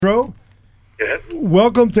Bro, Yeah.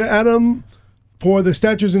 welcome to Adam for the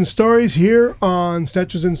Statues and Stories here on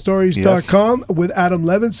statuesandstories.com with Adam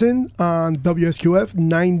Levinson on WSQF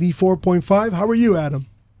 94.5. How are you, Adam?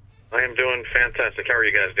 I am doing fantastic. How are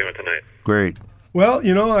you guys doing tonight? Great. Well,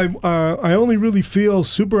 you know, I only really feel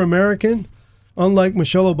super American. Unlike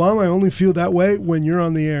Michelle Obama, I only feel that way when you're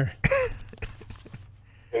on the air.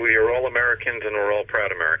 We are all Americans and we're all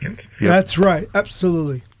proud Americans. Yep. That's right.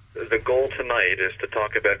 Absolutely. The goal tonight is to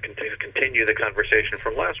talk about, continue the conversation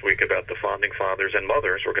from last week about the founding fathers and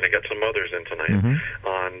mothers. We're going to get some mothers in tonight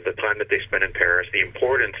on the time that they spent in Paris, the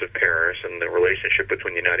importance of Paris and the relationship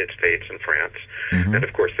between the United States and France. And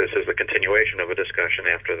of course, this is the continuation of a discussion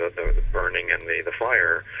after the burning and the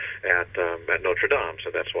fire at Notre Dame.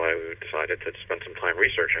 So that's why we decided to spend some time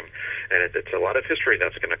researching. And it's a lot of history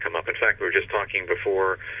that's going to come up. In fact, we were just talking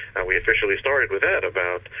before we officially started with Ed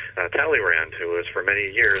about Talleyrand, who was for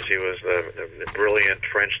many years, he was the brilliant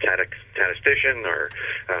French statistician, or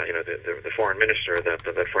the foreign minister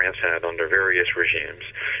that France had under various regimes.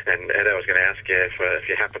 And Ed, I was going to ask you if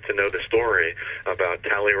you happen to know the story about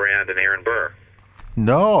Talleyrand and Aaron Burr.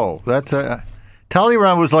 No, that's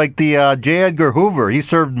Talleyrand was like the J. Edgar Hoover. He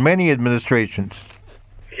served many administrations.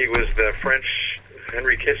 He was the French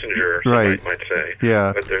Henry Kissinger, Right. some might say.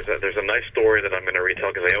 Yeah. But there's a nice story that I'm going to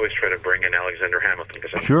retell, because I always try to bring in Alexander Hamilton,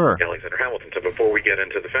 because I'm Sure. Alexander Hamilton. So before we get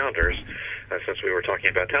into the founders, since we were talking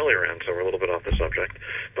about Talleyrand, so we're a little bit off the subject,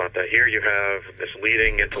 but here you have this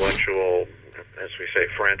leading intellectual, as we say,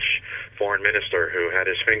 French foreign minister who had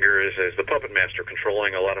his fingers as the puppet master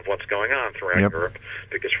controlling a lot of what's going on throughout Europe,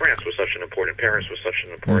 because France was such an important, Paris was such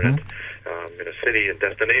an important city and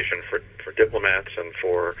destination for diplomats and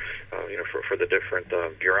for the different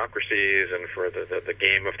bureaucracies and for the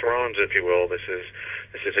Game of Thrones, if you will. This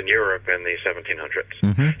is in Europe in the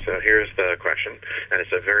 1700s. So here's the question, and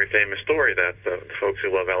it's a very famous story that the folks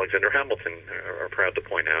who love Alexander Hamilton are proud to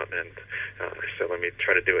point out, and so let me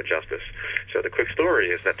try to do it justice. So the quick story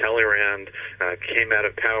is that Talleyrand came out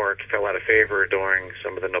of power, fell out of favor during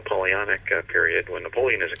some of the Napoleonic period when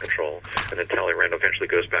Napoleon is in control, and then Talleyrand eventually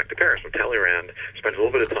goes back to Paris. But Talleyrand spends a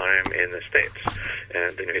little bit of time in the States,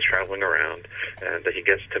 and he's traveling around, and he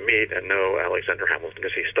gets to meet and know Alexander Hamilton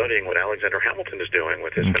because he's studying what Alexander Hamilton is doing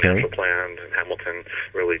with his financial plans. And Hamilton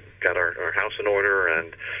really got our house in order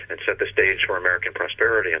and set the stage for American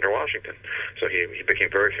prosperity under Washington. So he became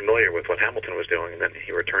very familiar with what Hamilton was doing, and then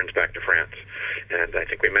he returns back to France. And I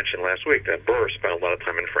think we mentioned last week that Burr spent a lot of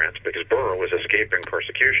time in France because Burr was escaping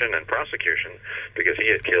persecution and prosecution because he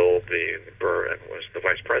had killed Burr was the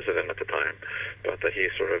vice president at the time, but he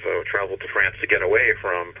sort of traveled to France to get away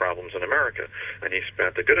from problems in America. And he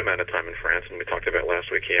spent a good amount of time in France, and we talked about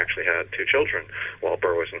last week he actually had 2 children while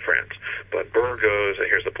Burr was in France. But Burr goes,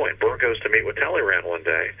 here's the point, Burr goes to meet with Talleyrand one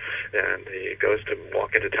day, and he goes to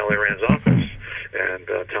walk into Talleyrand's office, and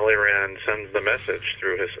Talleyrand sends the message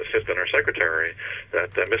through his assistant or secretary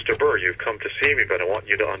that, Mr. Burr, you've come to see me, but I want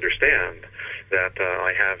you to understand that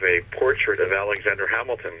I have a portrait of Alexander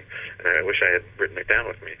Hamilton, and I wish I had written it down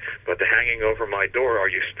with me, but hanging over my door,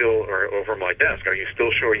 or over my desk, are you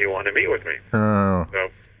still sure you want to meet with me? Oh. So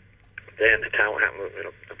then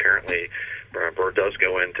apparently Burr does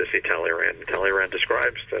go in to see Talleyrand. Talleyrand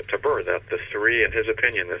describes to Burr that in his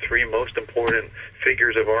opinion, the 3 most important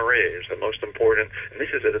figures of our age, the most important, and this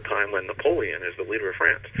is at a time when Napoleon is the leader of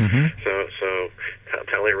France. So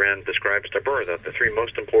Talleyrand describes to Burr that the 3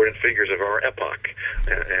 most important figures of our epoch,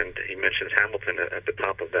 and he mentions Hamilton at the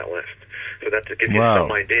top of that list. So that to give you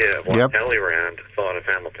some idea of what Talleyrand thought of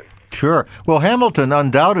Hamilton. Sure. Well, Hamilton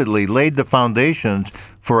undoubtedly laid the foundations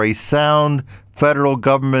for a sound federal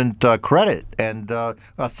government credit and a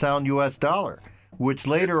sound U.S. dollar, which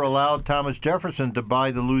later allowed Thomas Jefferson to buy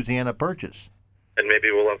the Louisiana Purchase. And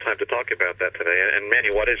maybe we'll have time to talk about that today. And Manny,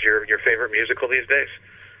 what is your favorite musical these days?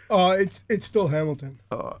 It's still Hamilton.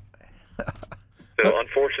 So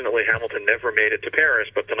unfortunately, Hamilton never made it to Paris,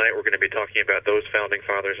 but tonight we're going to be talking about those founding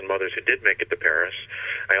fathers and mothers who did make it to Paris.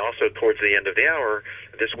 I also, towards the end of the hour,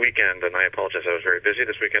 this weekend, and I apologize, I was very busy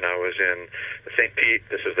this weekend, I was in St. Pete.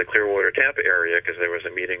 This is the Clearwater, Tampa area, because there was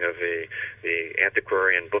a meeting of the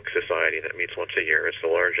Antiquarian Book Society that meets once a year. It's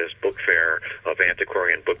the largest book fair of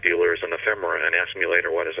antiquarian book dealers and ephemera, and ask me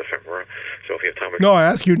later what is ephemera. So if you have time... No, I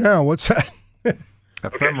ask you now, what's that?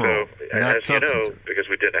 Ephemeral. Okay, so as you know, because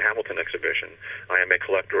we did a Hamilton exhibition, I am a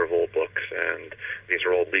collector of old books, and these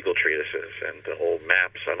are old legal treatises and old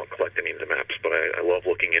maps. I don't collect any of the maps, but I love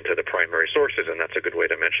looking into the primary sources, and that's a good way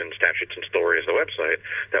to mention Statutes and Stories, the website,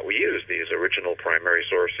 that we use these original primary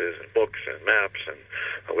sources and books and maps and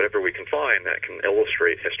whatever we can find that can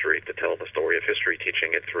illustrate history, to tell the story of history,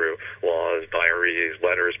 teaching it through laws, diaries,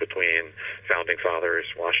 letters between founding fathers,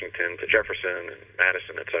 Washington to Jefferson and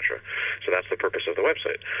Madison, etc. So that's the purpose of the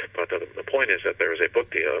website. But the point is that there is a book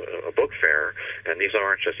fair, and these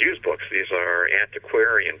aren't just used books. These are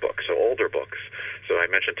antiquarian books, so older books. So I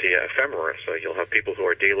mentioned to you ephemera. So you'll have people who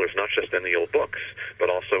are dealers not just in the old books, but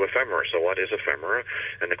also ephemera. So what is ephemera?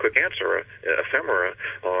 And the quick answer, ephemera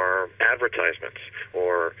are advertisements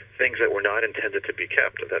or things that were not intended to be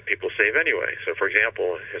kept that people save anyway. So, for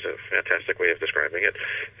example, is a fantastic way of describing it,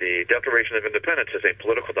 the Declaration of Independence is a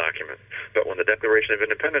political document. But when the Declaration of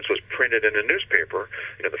Independence was printed in a newspaper,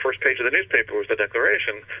 the first page of the newspaper was the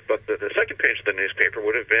Declaration, but the second page of the newspaper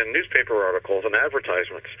would have been newspaper articles and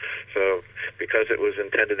advertisements. So, because it was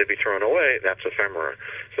intended to be thrown away, that's ephemera.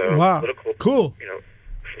 So, wow, cool.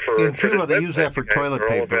 In Cuba, they use that for toilet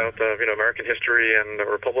paper. They're all about American history and the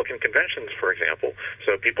Republican conventions, for example.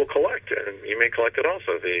 So people collect, and you may collect it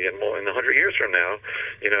also. In 100 years from now,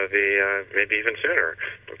 maybe even sooner.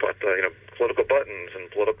 But political buttons and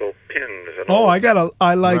political pins. And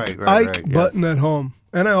I like Ike right, button yes. at home,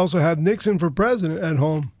 and I also have Nixon for president at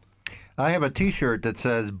home. I have a T-shirt that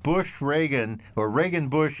says Bush-Reagan or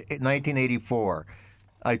Reagan-Bush 1984.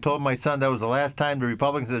 I told my son that was the last time the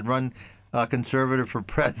Republicans had run conservative for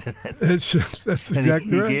president. That's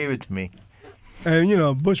exactly right. He gave it to me.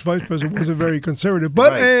 And, Bush vice president wasn't very conservative.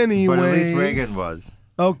 But anyway. But at least Reagan was.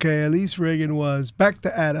 Okay, at least Reagan was. Back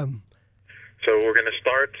to Adam. So we're going to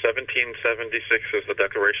start 1776 as the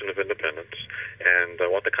Declaration of Independence. And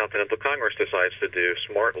what the Continental Congress decides to do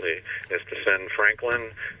smartly is to send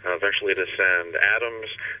Franklin, eventually to send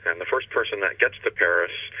Adams, and the first person that gets to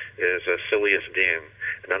Paris is Silas Deane.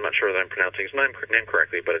 And I'm not sure that I'm pronouncing his name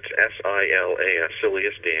correctly, but it's Silas,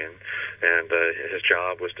 Silas Deane. And his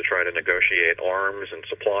job was to try to negotiate arms and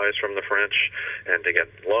supplies from the French and to get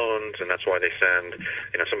loans, and that's why they send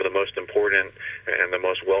some of the most important and the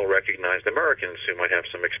most well-recognized Americans who might have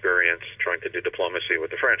some experience trying to do diplomacy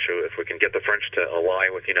with the French. So if we can get the French to ally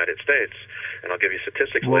with the United States, and I'll give you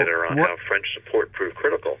statistics later on how French support proved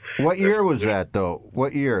critical. What year was that, though?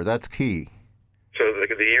 What year? That's key. So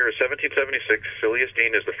the year is 1776. Silas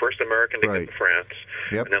Deane is the first American to get to France.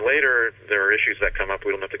 Yep. And then later, there are issues that come up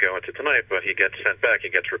we don't have to go into tonight, but he gets sent back, he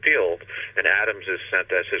gets repealed, and Adams is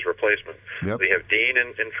sent as his replacement. Yep. So you have Deane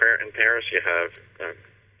in Paris, you have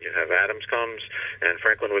Adams comes, and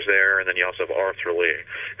Franklin was there, and then you also have Arthur Lee.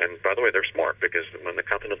 And by the way, they're smart, because when the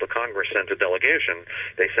Continental Congress sends a delegation,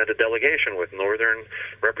 they send a delegation with northern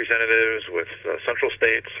representatives, with central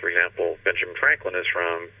states. For example, Benjamin Franklin is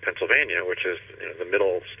from Pennsylvania, which is the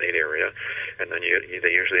middle state area, and then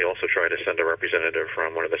they usually also try to send a representative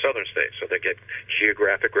from one of the southern states, so they get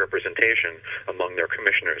geographic representation among their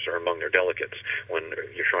commissioners or among their delegates when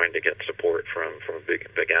you're trying to get support from a big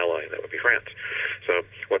ally, that would be France. So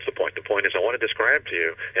what's the point? The point is I want to describe to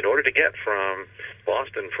you, in order to get from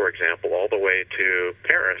Boston, for example, all the way to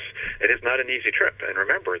Paris, it is not an easy trip. And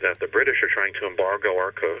remember that the British are trying to embargo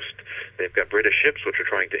our coast. They've got British ships which are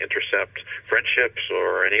trying to intercept French ships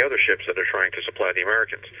or any other ships that are trying to supply the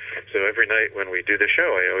Americans. So every night when we do the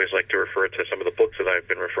show, I always like to refer to some of the books that I've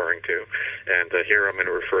been referring to. And here I'm going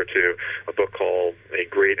to refer to a book called A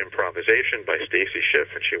Great Improvisation by Stacy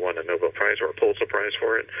Schiff, and she won a Nobel Prize or a Pulitzer Prize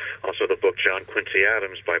for it. Also the book John Quincy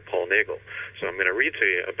Adams by Paul Nagel. So I'm going to read to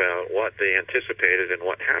you about what they anticipated and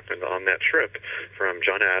what happened on that trip from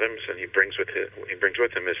John Adams, and he brings with him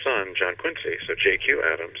his son John Quincy, so J.Q.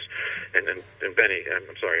 Adams, and Manny.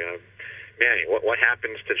 What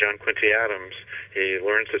happens to John Quincy Adams? He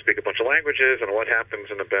learns to speak a bunch of languages, and what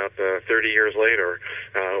happens in about 30 years later?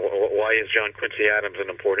 Why is John Quincy Adams an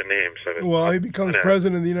important name? He becomes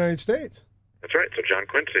president of the United States. That's right. So John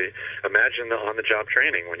Quincy, imagine the on-the-job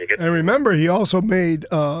training when you get. And remember, he also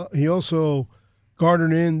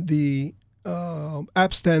garnered in the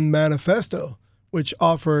Abstain Manifesto, which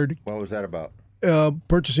offered. What was that about?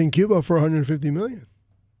 Purchasing Cuba for $150 million,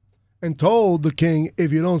 and told the king,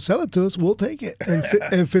 if you don't sell it to us, we'll take it.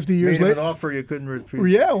 And 50 years later, an offer you couldn't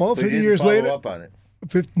refuse. Yeah, well, 50 years later, up on it.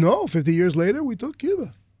 50 years later, we took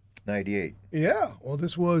Cuba. 98. Yeah. Well,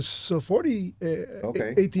 this was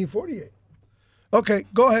 1848. Okay,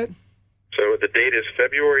 go ahead. So the date is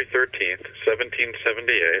February 13th,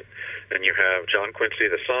 1778, and you have John Quincy,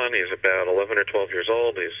 the son. He's about 11 or 12 years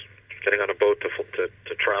old. He's getting on a boat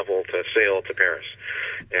to travel, to sail to Paris.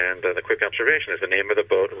 And the quick observation is the name of the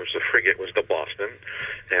boat, which the frigate was the Boston.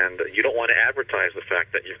 And you don't want to advertise the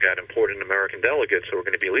fact that you've got important American delegates who are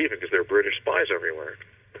going to be leaving because there are British spies everywhere.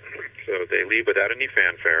 So they leave without any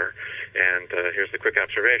fanfare. And here's the quick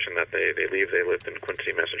observation that they leave. They lived in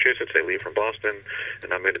Quincy, Massachusetts. They leave from Boston.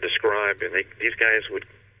 And I'm going to describe, and these guys would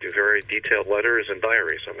do very detailed letters and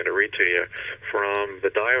diaries. So I'm going to read to you from the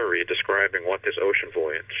diary describing what this ocean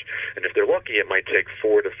voyage. And if they're lucky, it might take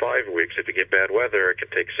 4 to 5 weeks. If you get bad weather, it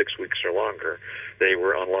could take 6 weeks or longer. They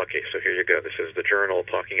were unlucky. So here you go. This is the journal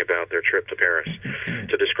talking about their trip to Paris.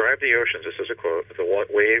 To describe the oceans, this is a quote, the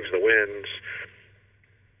waves, the winds,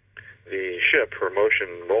 the ship, her motion,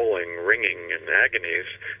 rolling, ringing, and agonies,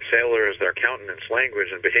 sailors, their countenance,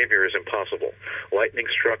 language, and behavior is impossible. Lightning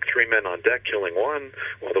struck 3 men on deck, killing 1,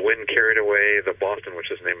 while the wind carried away the Boston,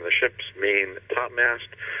 which is the name of the ship's main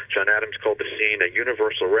topmast. John Adams called the scene a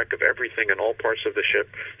universal wreck of everything in all parts of the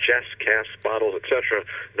ship, chests, casks, bottles, etc.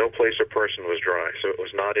 No place or person was dry. So it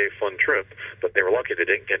was not a fun trip, but they were lucky they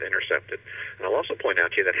didn't get intercepted. And I'll also point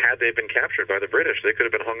out to you that had they been captured by the British, they could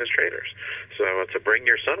have been hung as traitors. So to bring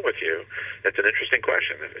your son with you, that's an interesting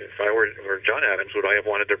question. If I were John Adams, would I have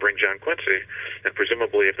wanted to bring John Quincy? And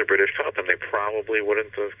presumably, if the British caught them, they probably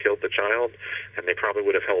wouldn't have killed the child, and they probably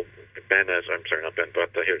would have held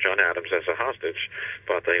John Adams as a hostage.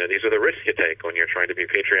 But these are the risks you take when you're trying to be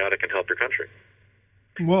patriotic and help your country.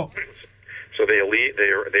 Well. So they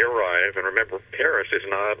arrive, and remember, Paris is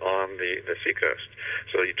not on the seacoast.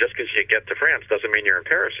 So just because you get to France doesn't mean you're in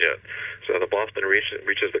Paris yet. So the Boston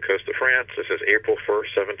reaches the coast of France. This is April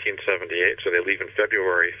 1st, 1778. So they leave in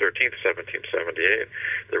February 13th, 1778.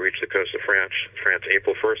 They reach the coast of France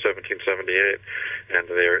April 1st, 1778, and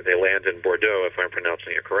they land in Bordeaux, if I'm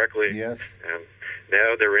pronouncing it correctly. Yes. And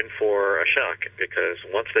now they're in for a shock, because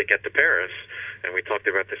once they get to Paris, and we talked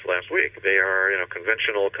about this last week, they are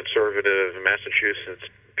conventional, conservative Massachusetts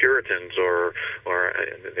Puritans, or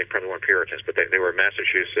they probably weren't Puritans, but they were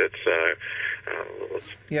Massachusetts.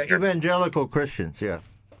 Evangelical Christians. Yeah.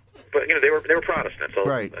 But they were Protestants.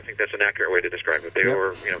 Right. I think that's an accurate way to describe it. They Yep.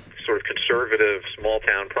 were sort of conservative, small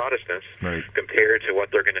town Protestants, Right. compared to what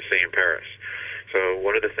they're going to see in Paris. So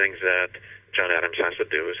one of the things that John Adams has to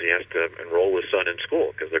do is he has to enroll his son in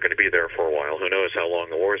school, because they're going to be there for a while. Who knows how long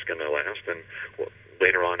the war is going to last? And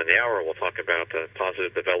later on in the hour, we'll talk about the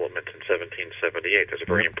positive development in 1778. There's a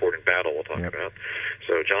very important battle we'll talk about.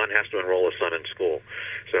 So John has to enroll his son in school.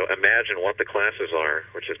 So imagine what the classes are,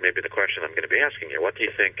 which is maybe the question I'm going to be asking you. What do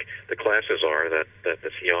you think the classes are that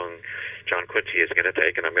this young John Quincy is going to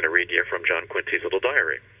take? And I'm going to read you from John Quincy's little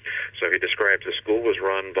diary. So he describes the school was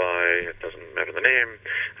run by, it doesn't matter the name,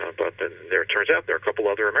 but it turns out there are a couple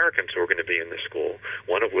other Americans who are going to be in this school,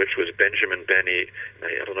 one of which was Benjamin Benny,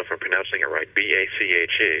 I don't know if I'm pronouncing it right,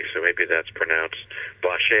 B-A-C-H-E, so maybe that's pronounced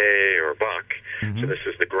Bache or Bach. Mm-hmm. So this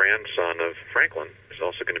is the grandson of Franklin, who's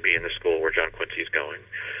also going to be in the school where John Quincy's going.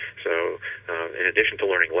 So in addition to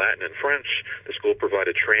learning Latin and French, the school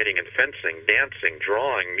provided training in fencing, dancing,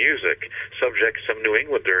 drawing, music, subjects some New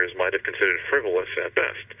Englanders might have considered frivolous at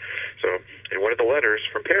best. So in one of the letters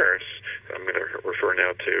from Paris, I'm going to refer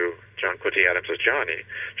now to John Quincy Adams as Johnny.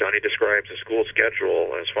 Johnny describes the school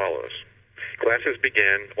schedule as follows. Classes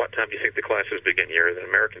begin. What time do you think the classes begin? You're an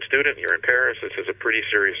American student. You're in Paris. This is a pretty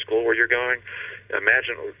serious school where you're going.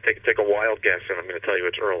 Imagine, take a wild guess, and I'm going to tell you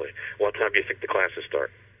it's early. What time do you think the classes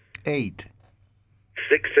start? 8.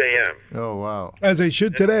 6 a.m. Oh, wow. As they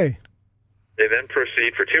should today. They then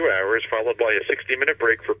proceed for 2 hours, followed by a 60-minute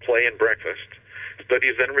break for play and breakfast.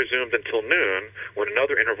 Studies then resumed until noon, when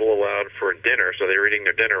another interval allowed for dinner, so they were eating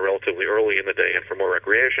their dinner relatively early in the day and for more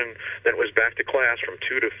recreation. Then it was back to class from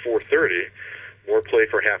 2 to 4:30, more play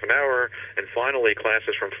for half an hour, and finally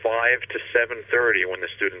classes from 5 to 7:30 when the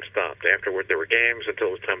students stopped. Afterward, there were games until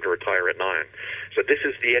it was time to retire at 9. So this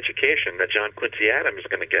is the education that John Quincy Adams is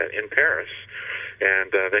going to get in Paris.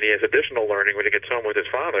 And then he has additional learning when he gets home with his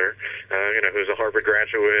father, who's a Harvard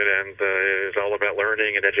graduate and is all about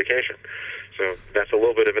learning and education. So that's a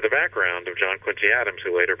little bit of the background of John Quincy Adams,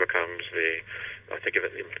 who later becomes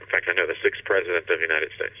I know the 6th president of the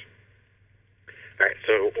United States. All right,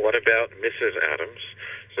 so what about Mrs. Adams?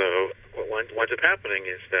 So what winds up happening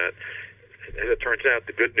is that, as it turns out,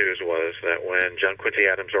 the good news was that when John Quincy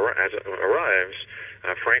Adams arrives,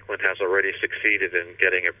 Franklin has already succeeded in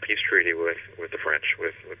getting a peace treaty with the French,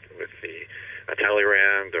 with the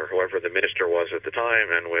Talleyrand, or whoever the minister was at the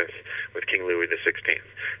time, and with King Louis XVI.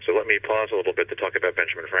 So let me pause a little bit to talk about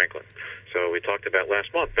Benjamin Franklin. So we talked about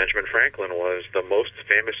last month, Benjamin Franklin was the most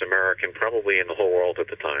famous American probably in the whole world at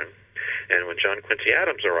the time. And when John Quincy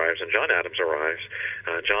Adams arrives, and John Adams arrives,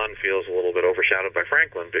 John feels a little bit overshadowed by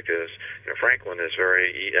Franklin because Franklin is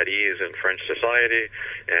very at ease in French society,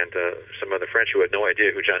 and some of the French who had no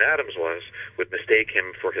idea who John Adams was would mistake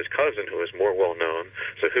him for his cousin, who is more well known.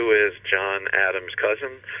 So who is John Adams'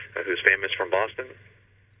 cousin, who's famous from Boston?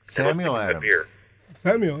 Samuel Adams.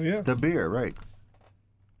 Samuel, yeah. The beer, right.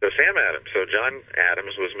 So Sam Adams. So John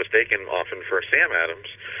Adams was mistaken often for Sam Adams.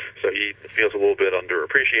 So he feels a little bit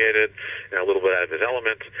underappreciated and a little bit out of his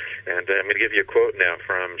element. And I'm going to give you a quote now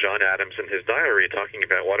from John Adams in his diary talking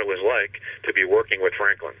about what it was like to be working with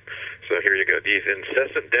Franklin. So here you go. These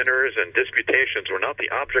incessant dinners and disputations were not the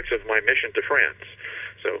objects of my mission to France.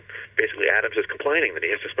 So basically, Adams is complaining that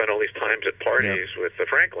he has to spend all these times at parties with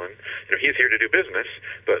Franklin. He's here to do business,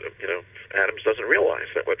 but Adams doesn't realize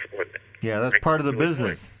that what that's part of the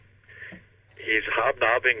business. He's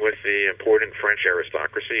hobnobbing with the important French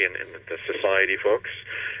aristocracy and the society folks,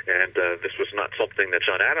 and this was not something that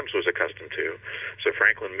John Adams was accustomed to. So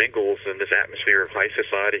Franklin mingles in this atmosphere of high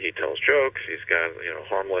society. He tells jokes. He's got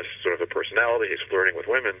harmless sort of a personality. He's flirting with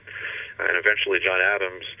women, and eventually John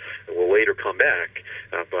Adams will later come back,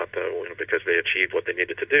 but because they achieved what they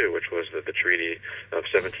needed to do, which was the Treaty of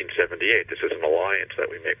 1778. This is an alliance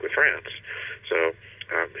that we make with France. So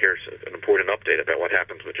here's an important update about what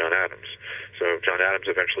happens with John Adams. So John Adams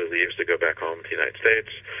eventually leaves to go back home to the United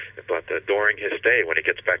States, but during his stay, when he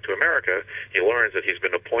gets back to America, he learns that he's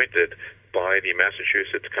been appointed by the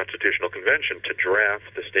Massachusetts Constitutional Convention to draft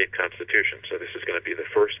the state constitution. So this is going to be the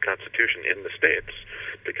first constitution in the states,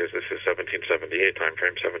 because this is 1778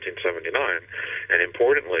 timeframe, 1779. And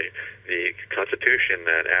importantly, the constitution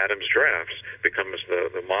that Adams drafts becomes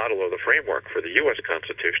the model or the framework for the U.S.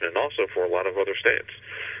 Constitution and also for a lot of other states.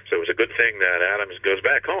 So it was a good thing that Adams goes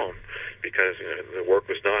back home because the work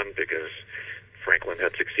was done, because Franklin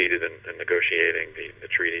had succeeded in negotiating the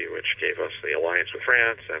treaty which gave us the alliance with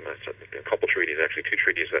France, and a couple treaties, actually two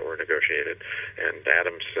treaties that were negotiated. And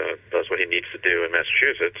Adams does what he needs to do in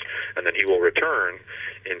Massachusetts, and then he will return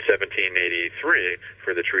in 1783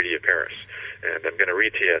 for the Treaty of Paris. And I'm going to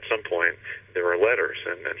read to you at some point, there are letters,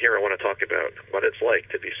 and here I want to talk about what it's like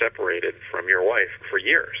to be separated from your wife for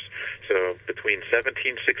years. So between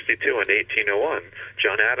 1762 and 1801,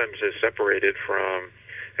 John Adams is separated from,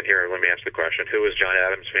 and here, let me ask the question, who is John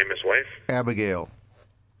Adams' famous wife? Abigail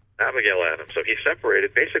Adams. So he's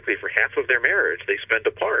separated basically for half of their marriage. They spend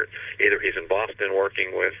apart. Either he's in Boston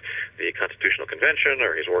working with the Constitutional Convention,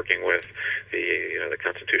 or he's working with the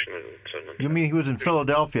Constitution. You mean he was in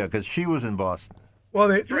Philadelphia because she was in Boston?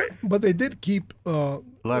 Well, but they did keep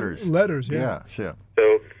letters. Letters, yeah. Yeah.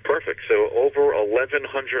 So perfect. So over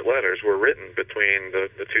 1,100 letters were written between the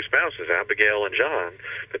two spouses, Abigail and John,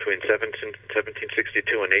 between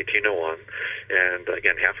 1762 and 1801. And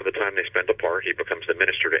again, half of the time they spend apart. He becomes the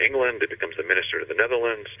minister to England. He becomes the minister to the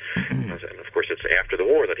Netherlands. And of course, it's after the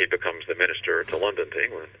war that he becomes the minister to London, to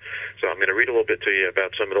England. So I'm going to read a little bit to you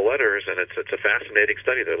about some of the letters, and it's a fascinating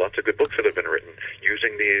study. There are lots of good books that have been written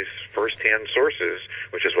using these first-hand sources,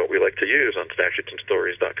 which is what we like to use on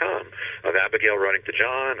statutesandstories.com, of Abigail writing to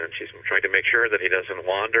John, and she's trying to make sure that he doesn't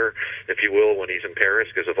wander, if you will, when he's in Paris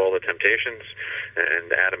because of all the temptations,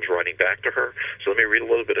 and Adam's writing back to her. So let me read a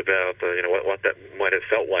little bit about what that might have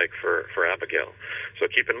felt like for Abigail. So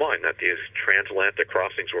keep in mind that these transatlantic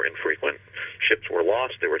crossings were infrequent. Ships were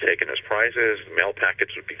lost. They were taken as prizes. Mail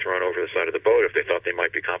packets would be thrown over the side of the boat if they thought they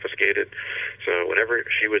might be confiscated. So whenever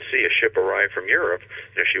she would see a ship arrive from Europe,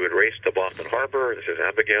 she would race to Boston Harbor. This is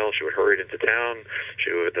Abigail. She would hurry into town.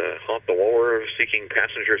 She would haunt the wharves, seeking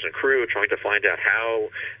passengers and crew, trying to find out how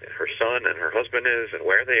her son and her husband is and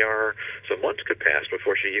where they are. So months could pass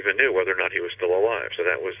before she even knew whether or not he was still alive. So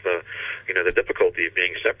that was the difficulty of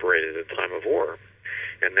being separated at the time of war.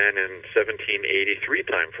 And then in 1783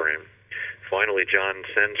 time frame, finally John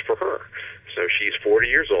sends for her. So she's 40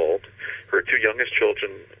 years old. Her two youngest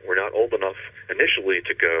children were not old enough initially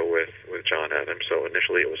to go with John Adams. So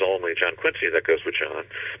initially it was only John Quincy that goes with John.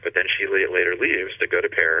 But then she later leaves to go to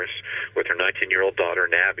Paris with her 19-year-old daughter,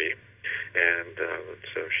 Nabby. And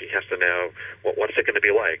so she has to know what's it going to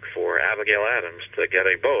be like for Abigail Adams to get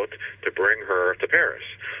a boat to bring her to Paris.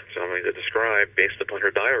 So I'm going to describe, based upon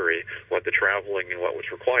her diary, what the traveling and what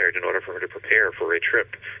was required in order for her to prepare for a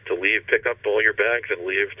trip to leave, pick up all your bags and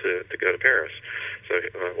leave to go to Paris. So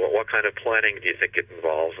what kind of planning do you think it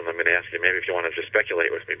involves? And I'm going to ask you, maybe if you want to just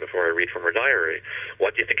speculate with me before I read from her diary,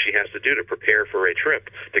 what do you think she has to do to prepare for a trip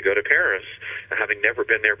to go to Paris, having never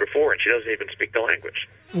been there before, and she doesn't even speak the language?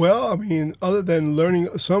 Well, I mean, other than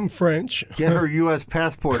learning some French. Get her U.S.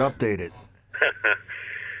 passport updated.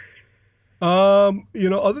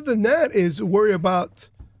 Other than that is worry about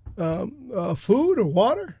food or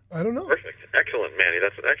water? I don't know. Perfect. Excellent, Manny.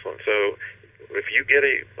 That's excellent. So if you get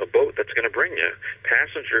a boat that's going to bring you,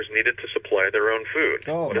 passengers needed to supply their own food.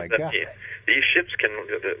 Oh, what my does that God. mean? These ships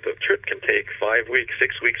the trip can take 5 weeks,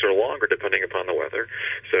 6 weeks, or longer, depending upon the weather.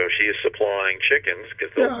 So she is supplying chickens.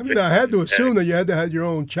 Yeah, I mean, I had to assume that you had to have your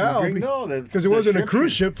own chow because it wasn't a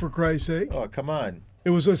cruise ship, for Christ's sake. Oh, come on. It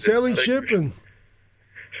was a sailing ship, and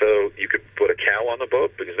so you could put a cow on the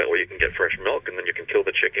boat because that way you can get fresh milk, and then you can kill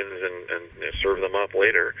the chickens and serve them up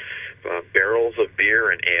later. Barrels of beer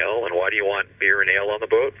and ale. And why do you want beer and ale on the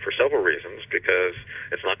boat? For several reasons. Because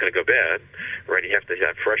it's not going to go bad, right? You have to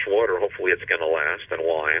have fresh water. Hopefully it's going to last, and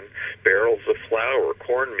wine. Barrels of flour,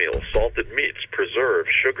 cornmeal, salted meats, preserves,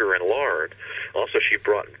 sugar, and lard. Also, she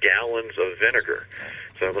brought gallons of vinegar.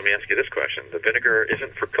 So let me ask you this question. The vinegar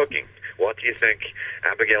isn't for cooking. What do you think?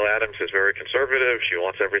 Abigail Adams is very conservative. She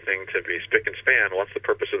wants everything to be spick and span. What's the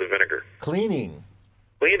purpose of the vinegar? Cleaning.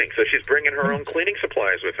 Cleaning. So she's bringing her own cleaning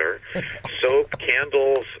supplies with her. Soap,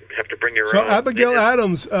 candles, have to bring your own. So Abigail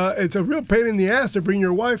Adams, it's a real pain in the ass to bring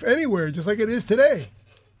your wife anywhere, just like it is today.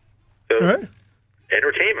 So, right?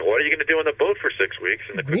 Entertainment. What are you going to do on the boat for 6 weeks?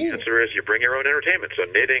 And the quick answer is you bring your own entertainment. So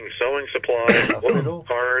knitting, sewing supplies,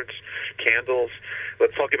 cards, candles.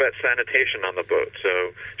 Let's talk about sanitation on the boat.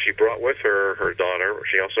 So she brought with her her daughter.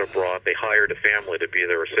 She also brought, they hired a family to be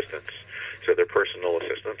their assistants, so their personal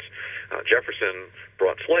assistants. Jefferson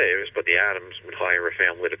brought slaves, but the Adams would hire a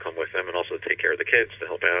family to come with them and also take care of the kids to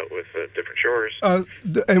help out with different chores.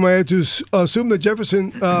 Am I to assume that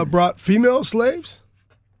Jefferson brought female slaves?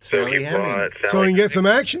 So he brought Sally so he can get some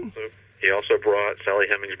action? He also brought Sally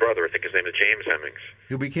Hemings' brother. I think his name is James Hemings.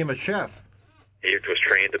 Who became a chef. He was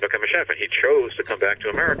trained to become a chef, and he chose to come back to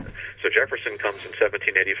America. So Jefferson comes in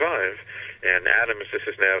 1785, and Adams, this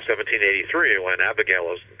is now 1783, when Abigail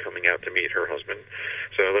is coming out to meet her husband.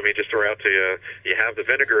 So let me just throw out to you, you have the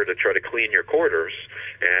vinegar to try to clean your quarters,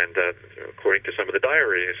 and according to some of the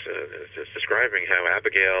diaries, it's describing how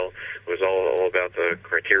Abigail was all about the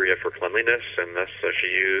criteria for cleanliness, and thus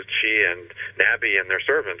she and Nabby and their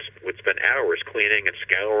servants would spend hours cleaning and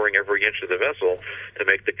scouring every inch of the vessel to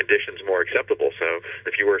make the conditions more acceptable. So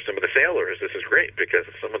if you were some of the sailors, this is great because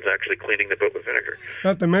someone's actually cleaning the boat with vinegar.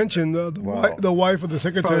 Not to mention the wife of the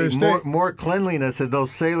Secretary of State. More cleanliness than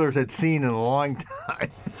those sailors had seen in a long time.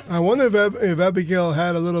 I wonder if Abigail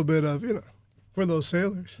had a little bit of, for those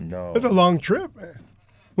sailors. No. It's a long trip, man.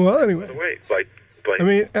 Well, anyway. But I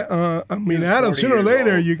mean, Adam, sooner or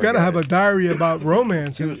later, you got to have a diary about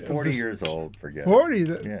romance. He was 40 years old, forget 40?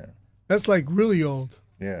 Yeah. That's like really old.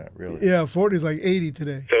 Yeah, really. Yeah, 40 is like 80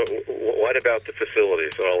 today. So what about the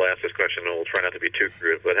facilities? So I'll ask this question, and we'll try not to be too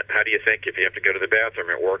crude, but how do you think if you have to go to the bathroom,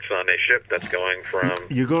 it works on a ship that's going from...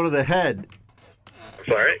 You go to the head. I'm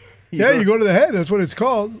sorry? You go to the head. That's what it's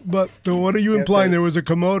called. But what are you implying? There was a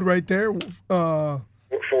commode right there?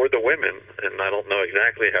 For the women, and I don't know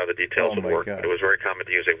exactly how the details would work, God. but it was very common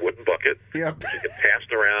to use a wooden bucket. Yep. You could pass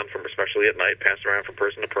it around, especially at night, pass it around from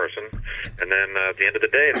person to person. And then at the end of the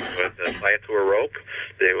day, they would tie it to a rope.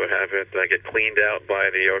 They would have it get cleaned out by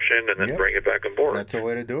the ocean and then bring it back on board. That's the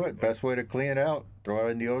way to do it. Best way to clean it out. Throw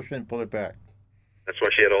it in the ocean, pull it back. That's why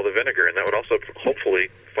she had all the vinegar, and that would also hopefully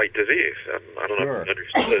fight disease. I don't know if you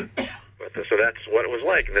understood it. But, so that's what it was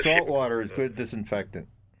like. And salt water is good disinfectant.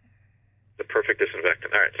 The perfect disinfectant.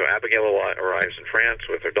 All right, so Abigail arrives in France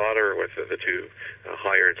with her daughter, with the two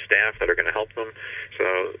hired staff that are going to help them.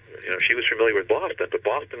 So, she was familiar with Boston, but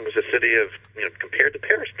Boston was a city of, compared to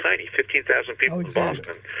Paris, tiny, 15,000 people in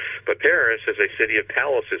Boston. But Paris is a city of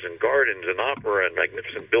palaces and gardens and opera and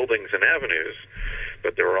magnificent buildings and avenues.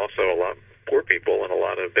 But there were also a lot of poor people and a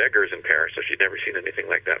lot of beggars in Paris, so she'd never seen anything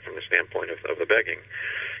like that from the standpoint of the begging.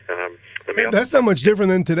 That's not much different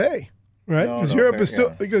than today. Right, because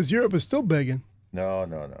Europe is still begging. No.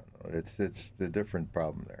 It's a different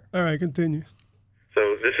problem there. All right, continue.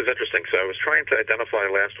 So this is interesting. So I was trying to identify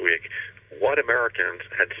last week what Americans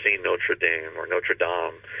had seen Notre Dame or Notre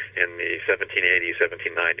Dame in the 1780s,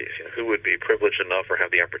 1790s. Who would be privileged enough or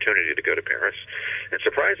have the opportunity to go to Paris? And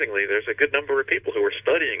surprisingly, there's a good number of people who were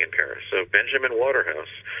studying in Paris. So Benjamin Waterhouse,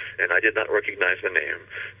 and I did not recognize the name,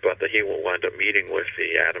 but he will wind up meeting with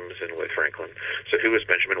the Adams and with Franklin. So who was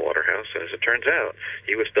Benjamin Waterhouse? And as it turns out,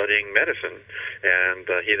 he was studying medicine, and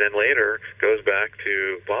he then later goes back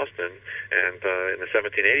to Boston, and in the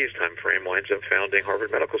 1780s time frame winds up founding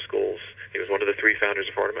Harvard Medical Schools. He was one of the three founders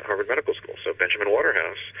of Harvard Medical School. So Benjamin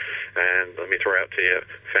Waterhouse, and let me throw out to you,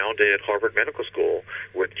 founded Harvard Medical School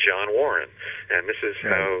with John Warren. And this is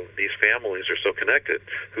how these families are so connected.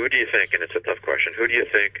 Who do you think, and it's a tough question, who do you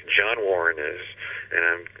think John Warren is? And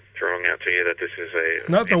I'm throwing out to you that this is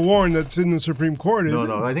a... Not the Warren that's in the Supreme Court, is it?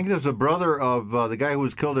 No. I think there's a brother of the guy who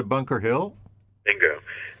was killed at Bunker Hill. Bingo.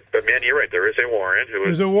 But, man, you're right. There is a Warren who was...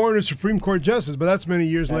 There's a Warren as Supreme Court justice, but that's many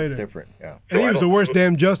years later. Different, yeah. And he was the worst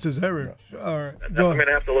damn justice ever. Yeah. All right. I'm going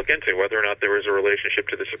to have to look into whether or not there was a relationship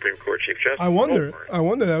to the Supreme Court Chief Justice. I wonder.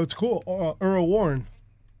 That was cool. Earl Warren.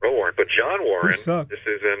 Earl Warren. But John Warren, He sucked. this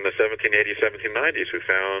is in the 1780s, 1790s, who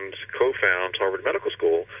co-found Harvard Medical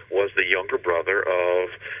School, was the younger brother of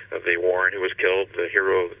the Warren who was killed, the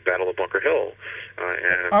hero of the Battle of Bunker Hill.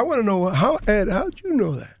 And I want to know, Ed, how'd you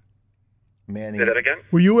know that? Manny. say that again?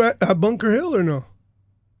 Were you at Bunker Hill or no?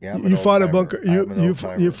 Yeah, You fought at Bunker. You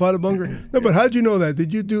fought at Bunker. No, but how'd you know that?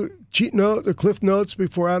 Did you do cheat notes or cliff notes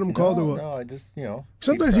before Adam called or what? No, I just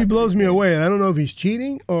Sometimes he blows me away, and I don't know if he's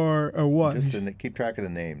cheating or what. Just keep track of the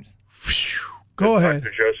names. Go ahead.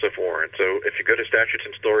 Dr. Joseph Warren. So if you go to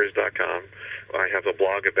statutesandstories.com, I have a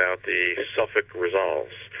blog about the Suffolk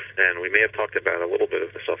Resolves. And we may have talked about a little bit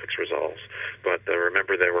of the Suffolk Resolves. But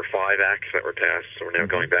remember, there were 5 acts that were passed, so we're now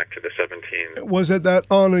going back to the 17. Was it that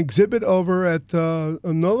on exhibit over at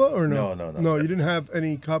Nova or no? No. No, you didn't have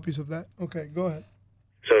any copies of that? Okay, go ahead.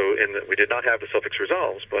 So we did not have the Suffolk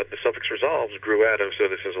Resolves, but the Suffolk Resolves grew out of, so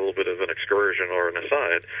this is a little bit of an excursion or an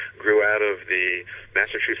aside, grew out of the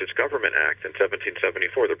Massachusetts Government Act in 1774.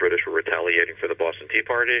 The British were retaliating for the Boston Tea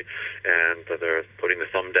Party, and they're putting the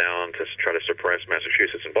thumb down to try to suppress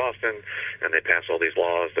Massachusetts and Boston, and they pass all these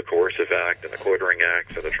laws, the Coercive Act and the Quartering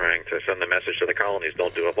Act, so they're trying to send the message to the colonies,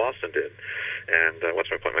 don't do what Boston did. And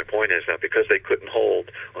what's my point? My point is that because they couldn't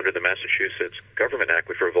hold under the Massachusetts Government Act,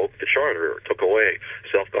 which revoked the charter, or took away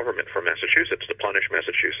self-government from Massachusetts to punish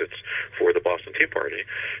Massachusetts for the Boston Tea Party.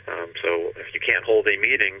 So if you can't hold a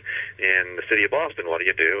meeting in the city of Boston, what do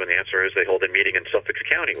you do? And the answer is they hold a meeting in Suffolk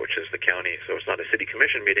County, which is the county. So it's not a city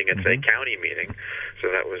commission meeting, it's a county meeting.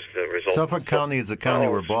 So that was the result. Suffolk County is the county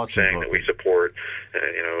where Boston is saying that we support,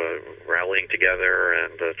 rallying together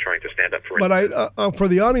and trying to stand up for. But for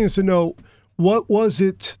the audience to know, what was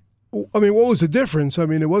it? I mean, what was the difference? I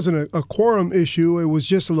mean, it wasn't a quorum issue. It was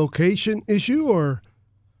just a location issue, or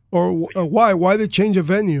why? Why the change of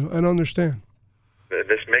venue? I don't understand.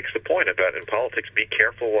 This makes the point about in politics, be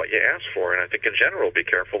careful what you ask for, and I think in general, be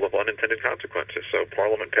careful of unintended consequences. So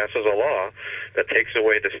Parliament passes a law that takes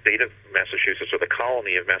away the state of Massachusetts or the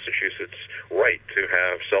colony of Massachusetts' right to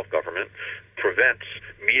have self-government, prevents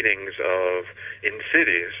meetings in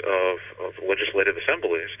cities of legislative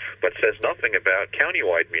assemblies, but says nothing about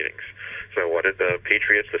countywide meetings. So what did the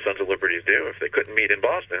Patriots, the Sons of Liberties, do? If they couldn't meet in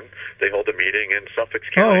Boston, they hold a meeting in Suffolk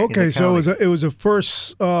County. Oh, okay. So it was a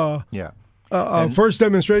first. First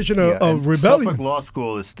demonstration of rebellion. Suffolk Law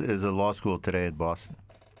School is a law school today in Boston.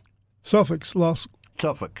 Suffolk's law school.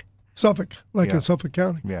 Suffolk, in Suffolk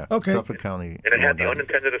County. Yeah. Okay. Suffolk County. And it had the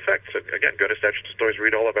unintended effects. So again, go to Statutes and Stories,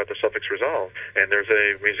 read all about the Suffolk's Resolve. And there's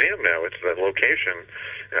a museum now. It's the location.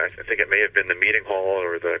 I think it may have been the meeting hall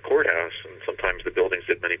or the courthouse, and sometimes the buildings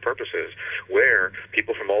did many purposes, where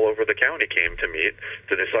people from all over the county came to meet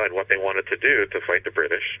to decide what they wanted to do to fight the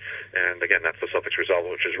British. And again, that's the Suffolk's Resolve,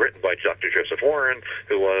 which is written by Dr. Joseph Warren,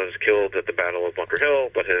 who was killed at the Battle of Bunker Hill,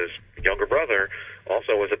 but his younger brother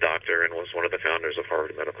also was a doctor and was one of the founders of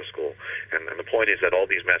Harvard Medical School. And the point is that all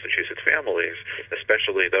these Massachusetts families,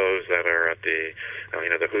 especially those that are at the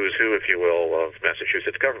who's who, if you will, of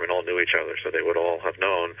Massachusetts government, all knew each other. So they would all have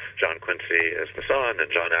known John Quincy as the son and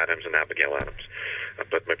John Adams and Abigail Adams.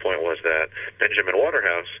 But my point was that Benjamin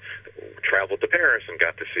Waterhouse traveled to Paris and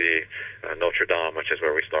got to see Notre Dame, which is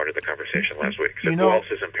where we started the conversation last week. So who else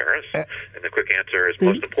is in Paris? And the quick answer is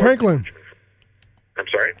most important. Franklin. I'm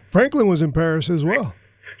sorry? Franklin was in Paris as well.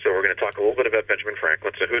 So we're going to talk a little bit about Benjamin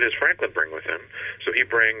Franklin. So who does Franklin bring with him? So he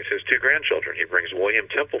brings his 2 grandchildren. He brings William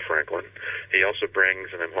Temple Franklin. He also brings,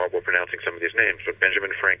 and I'm horrible pronouncing some of these names, but Benjamin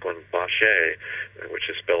Franklin Bache, which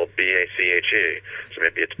is spelled B-A-C-H-E. So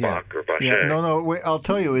maybe it's Bach or Bache. Yeah, no, wait, I'll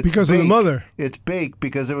tell you. It's because of the mother. It's Bake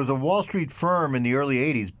because there was a Wall Street firm in the early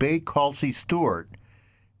 80s, Bake, Halsey, Stewart,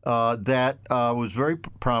 that was very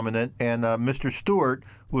prominent. And Mr. Stewart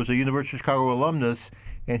was a University of Chicago alumnus,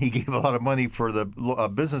 and he gave a lot of money for the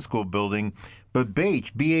business school building. But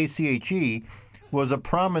Bache, B-A-C-H-E, was a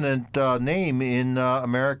prominent name in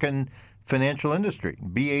American financial industry.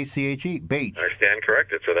 B-A-C-H-E, Bache. I stand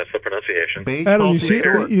corrected, so that's the pronunciation. Bache, Adam,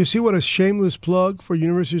 Stewart. you see what a shameless plug for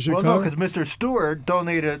University of Chicago? Well, no, because Mr. Stewart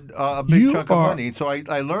donated a big chunk of money, so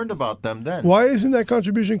I learned about them then. Why isn't that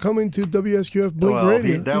contribution coming to WSQF Blink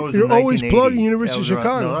Radio? That was You're always plugging University of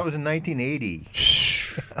Chicago. No, that was in 1980.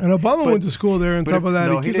 And Obama went to school there. On top of that,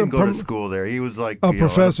 no, he didn't go to school there. He was like a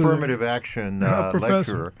professor, affirmative action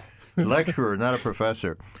lecturer. Lecturer, not a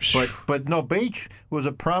professor. But no, Bache was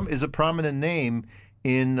is a prominent name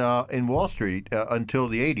in Wall Street until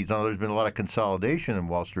the 80s. Now, there's been a lot of consolidation in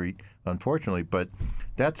Wall Street, unfortunately, but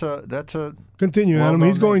that's a Continue, Adam.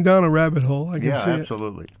 He's going down a rabbit hole. I can yeah, see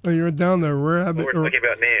absolutely. it. Oh, you're down the rabbit. We're talking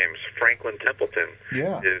about names. Franklin Templeton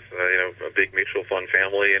is a big mutual fund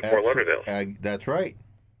family in Fort Lauderdale. That's right.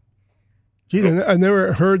 Geez, I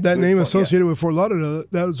never heard that name associated with Fort Lauderdale.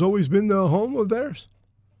 That has always been the home of theirs.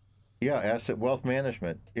 Yeah, asset wealth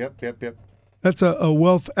management. Yep. That's a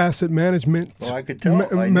wealth asset management. Well, I could tell.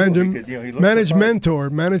 Management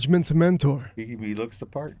mentor. He looks the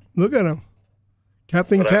part. Look at him.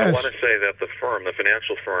 Captain Cash. I want to say that the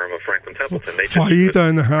financial firm of Franklin Templeton, they Fajita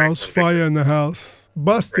in the house, fire in the house.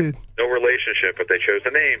 Busted. No relationship, but they chose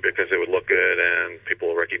the name because it would look good and people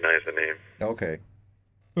will recognize the name. Okay.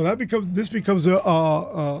 Well, this becomes a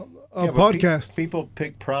podcast. People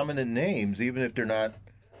pick prominent names, even if they're not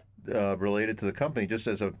related to the company, just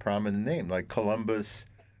as a prominent name, like Columbus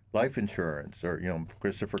Life Insurance, or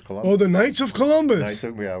Christopher Columbus. Oh, the Knights of Columbus.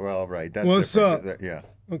 Right. That's what's up? Yeah.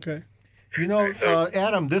 Okay.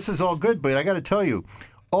 Adam, this is all good, but I got to tell you,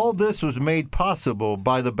 all this was made possible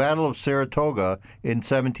by the Battle of Saratoga in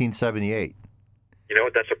 1778. You know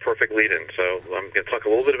what? That's a perfect lead-in. So I'm going to talk a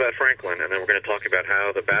little bit about Franklin, and then we're going to talk about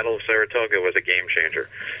how the Battle of Saratoga was a game changer.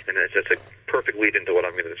 And it's a perfect lead-in to what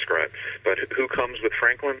I'm going to describe. But who comes with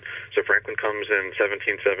Franklin? So Franklin comes in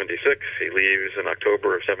 1776. He leaves in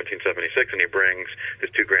October of 1776, and he brings his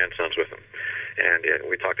two grandsons with him. And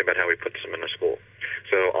we talked about how he puts them in a school.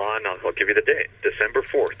 So I'll give you the date, December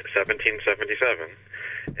 4th, 1777.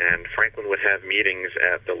 And Franklin would have meetings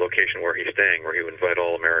at the location where he's staying, where he would invite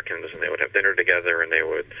all Americans, and they would have dinner together, and they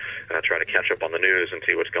would try to catch up on the news and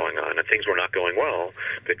see what's going on. And things were not going well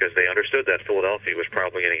because they understood that Philadelphia was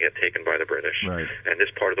probably going to get taken by the British. Right. And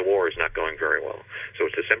this part of the war is not going very well. So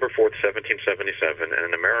it's December 4th, 1777, and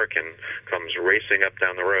an American comes racing up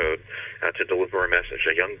down the road to deliver a message.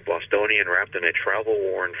 A young Bostonian wrapped in a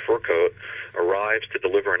travel-worn fur coat arrives to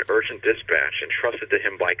deliver an urgent dispatch entrusted to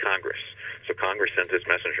him by Congress. So Congress sends his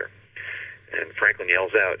messenger. And Franklin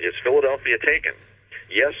yells out, "Is Philadelphia taken?"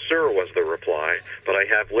 "Yes, sir," was the reply, "but I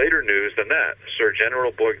have later news than that. Sir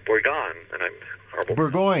General Burgoyne," and I'm horrible.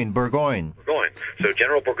 Burgoyne. So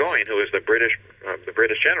General Burgoyne, who is the British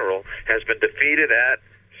general, has been defeated at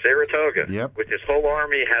Saratoga, with his whole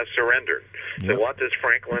army has surrendered. So what does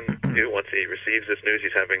Franklin do once he receives this news?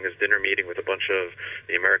 He's having this dinner meeting with a bunch of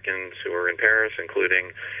the Americans who are in Paris,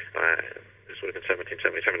 including this would have been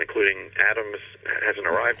 1777, including Adams hasn't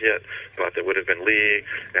arrived yet, but there would have been Lee,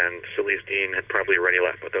 and Celestine had probably already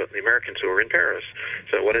left, but the Americans who were in Paris.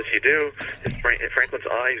 So what does he do? Franklin's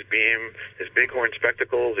eyes beam, his bighorn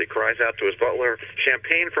spectacles, he cries out to his butler,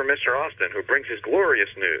 "Champagne for Mr. Austin," who brings his glorious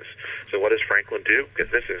news. So what does Franklin do?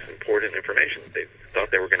 Because this is important information. They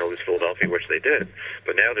thought they were going to lose Philadelphia, which they did,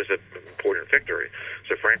 but now there's an important victory.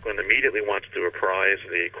 So Franklin immediately wants to apprise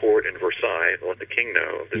the court in Versailles, let the king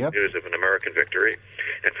know of the news of an American victory.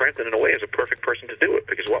 And Franklin, in a way, is a perfect person to do it,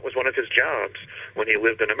 because what was one of his jobs when he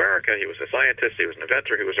lived in America? He was a scientist, he was an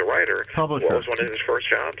inventor, he was a writer. Publisher. What was one of his first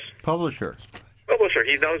jobs? Publisher.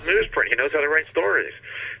 He knows newsprint. He knows how to write stories.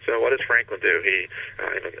 So what does Franklin do?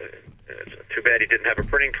 It's too bad he didn't have a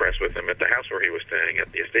printing press with him at the house where he was staying,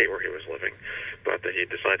 at the estate where he was living. But he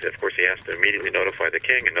decides, of course, he has to immediately notify the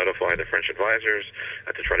king and notify the French advisors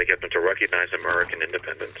to try to get them to recognize American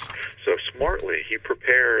independence. So smartly, he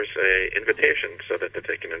prepares a invitation so that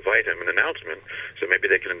they can invite him, an announcement, so maybe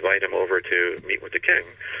they can invite him over to meet with the king.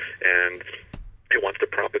 And he wants to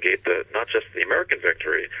propagate not just the American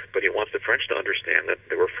victory, but he wants the French to understand that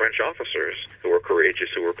there were French officers who were courageous,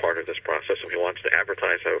 who were part of this process, and he wants to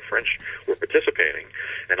advertise how French were participating.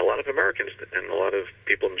 And a lot of Americans and a lot of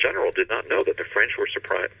people in general did not know that the French were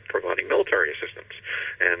providing military assistance.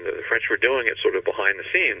 And the French were doing it sort of behind the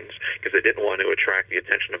scenes because they didn't want to attract the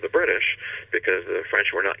attention of the British, because the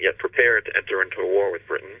French were not yet prepared to enter into a war with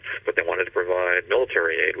Britain, but they wanted to provide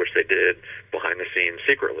military aid, which they did behind the scenes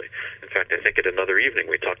secretly. In fact, I think at another evening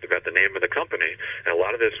we talked about the name of the company, and a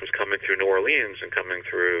lot of this was coming through New Orleans and coming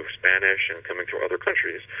through Spanish and coming through other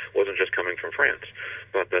countries. It wasn't just coming from France.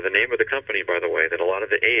 But the name of the company, by the way, that a lot of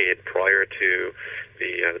the aid prior to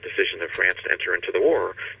the decision of France to enter into the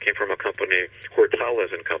war came from a company,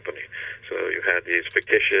 Hortales and Company. So you had these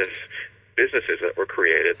fictitious businesses that were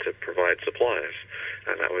created to provide supplies.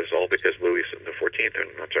 And that was all because Louis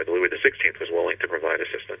XVI was willing to provide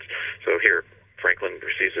assistance. So here, Franklin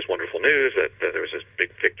receives this wonderful news that there was this big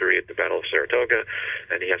victory at the Battle of Saratoga,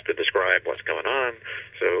 and he has to describe what's going on.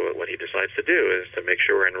 So when he decides to do is to make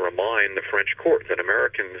sure and remind the French court that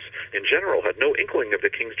Americans in general had no inkling of the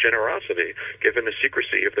king's generosity given the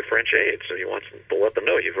secrecy of the French aid. So he wants to let them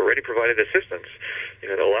know, you've already provided assistance.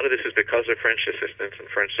 A lot of this is because of French assistance and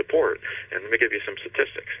French support. And let me give you some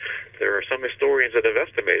statistics. There are some historians that have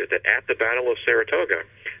estimated that at the Battle of Saratoga,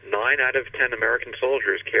 9 out of 10 American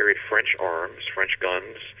soldiers carried French arms, French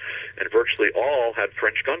guns, and virtually all had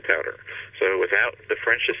French gunpowder. So without the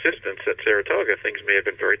French assistance at Saratoga, things may have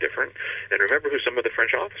been very different. And remember who some of the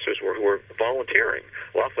French officers were who were volunteering.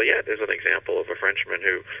 Lafayette is an example of a Frenchman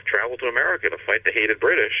who traveled to America to fight the hated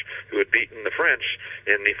British who had beaten the French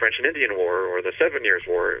in the French and Indian War or the 7 Years'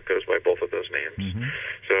 War. It goes by both of those names. Mm-hmm.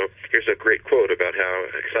 So here's a great quote about how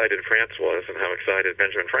excited France was and how excited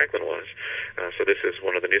Benjamin Franklin was. So this is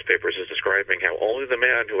one of the newspapers is describing how only the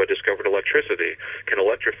man who had discovered electricity can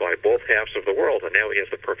electrify both halves of the world, and now he has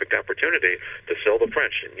the perfect opportunity to sell the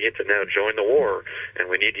French. You need to now join the war, and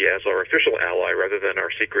we need you as our official ally rather than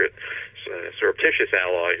our secret, surreptitious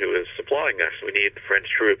ally who is supplying us. We need French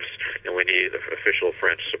troops, and we need official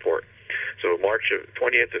French support. So March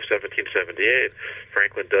 20th of 1778,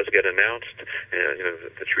 Franklin does get announced,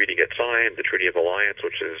 and the treaty gets signed, the Treaty of Alliance,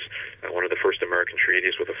 which is one of the first American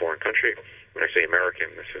treaties with a foreign country. When I say American,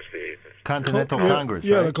 this is the Continental Congress,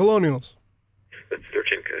 yeah, right? the colonials. The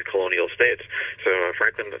 13 colonial states. So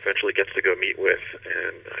Franklin eventually gets to go meet with,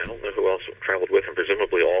 and I don't know who else traveled with him,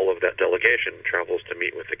 presumably all of that delegation travels to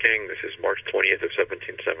meet with the king. This is March 20th of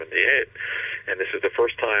 1778, and this is the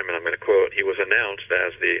first time, and I'm going to quote, he was announced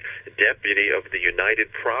as the Deputy of the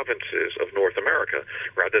United Provinces of North America.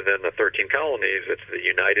 Rather than the 13 colonies, it's the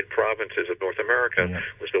United Provinces of North America,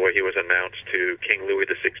 was the way he was announced to King Louis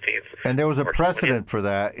XVI. And there was a March precedent 20th. for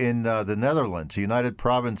that in the Netherlands. The United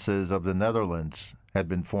Provinces of the Netherlands had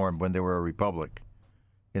been formed when they were a republic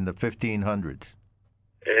in the 1500s.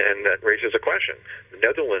 And that raises a question. The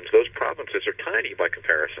Netherlands, those provinces are tiny by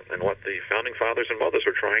comparison. And what the founding fathers and mothers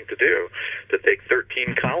were trying to do, to take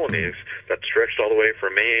 13 colonies that stretched all the way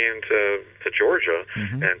from Maine to Georgia,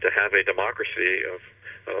 and to have a democracy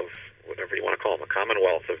of whatever you want to call them, a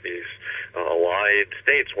commonwealth of these allied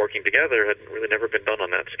states working together, had really never been done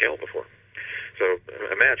on that scale before. So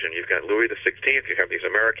imagine, you've got Louis XVI, you have these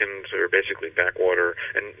Americans who are basically backwater,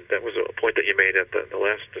 and that was a point that you made at the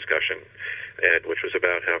last discussion, Ed, which was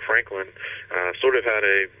about how Franklin sort of had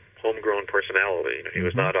a homegrown personality. He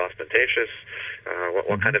was not ostentatious.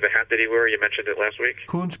 What kind of a hat did he wear? You mentioned it last week.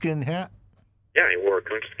 Coonskin hat? Yeah, he wore a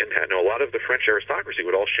coonskin hat. Now, a lot of the French aristocracy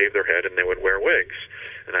would all shave their head, and they would wear wigs.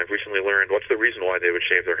 And I've recently learned what's the reason why they would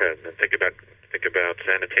shave their head. And think about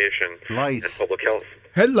sanitation Lice. and public health.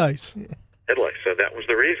 Head lice. Head lice. So that was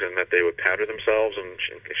the reason that they would powder themselves and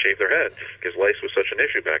shave their head, because lice was such an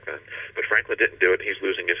issue back then. But Franklin didn't do it. He's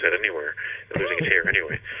losing his head anywhere, losing his hair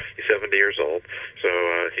anyway. He's 70 years old. So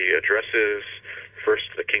he addresses.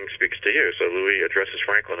 First, the king speaks to you. So Louis addresses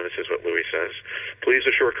Franklin, and this is what Louis says. Please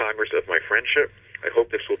assure Congress of my friendship. I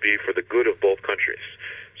hope this will be for the good of both countries.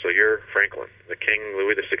 So you're Franklin. The king,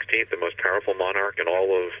 Louis XVI, the most powerful monarch in all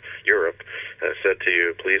of Europe, has said to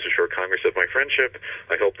you, please assure Congress of my friendship.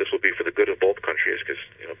 I hope this will be for the good of both countries, because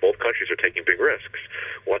both countries are taking big risks.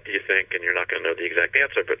 What do you think, and you're not going to know the exact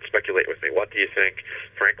answer, but speculate with me, what do you think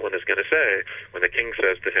Franklin is going to say when the king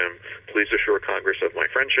says to him, please assure Congress of my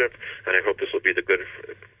friendship, and I hope this will be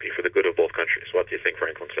for the good of both countries? What do you think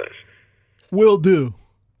Franklin says? Will do.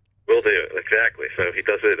 Will do, exactly. So he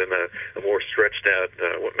does it in a more stretched out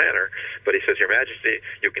manner. But he says, Your Majesty,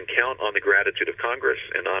 you can count on the gratitude of Congress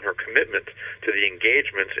and on her commitment to the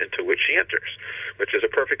engagements into which she enters, which is a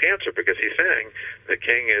perfect answer, because he's saying, the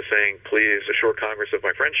king is saying, please assure Congress of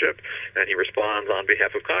my friendship, and he responds on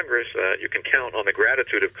behalf of Congress, you can count on the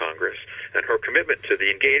gratitude of Congress and her commitment to the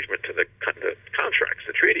engagement, to the contracts,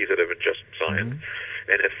 the treaties that have been just signed.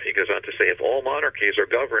 And if he goes on to say, if all monarchies are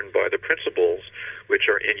governed by the principles which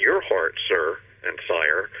are in your heart, sir and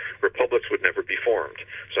sire, republics would never be formed.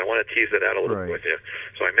 So I want to tease that out a little bit with you.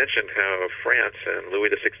 So I mentioned how France and Louis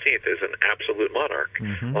XVI is an absolute monarch,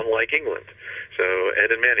 unlike England. So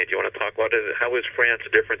Ed and Manny, do you want to talk about it? How is France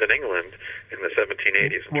different than England in the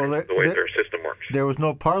 1780s in terms of the way their system works? There was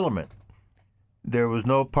no parliament. There was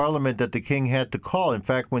no parliament that the king had to call. In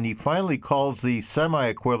fact, when he finally calls the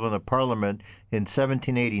semi-equivalent of parliament in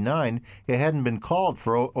 1789, it hadn't been called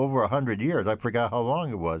for over 100 years. I forgot how long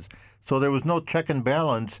it was. So there was no check and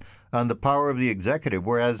balance on the power of the executive,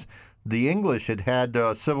 whereas the English had had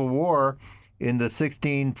a civil war in the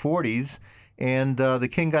 1640s, and the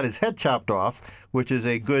king got his head chopped off, which is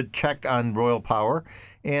a good check on royal power.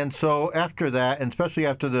 And so after that, and especially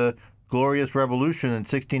after the Glorious Revolution in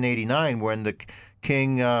 1689, when the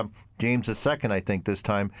king James II, I think this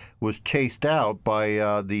time, was chased out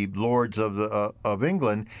by the lords of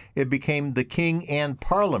England, it became the king and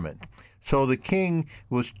Parliament. So the king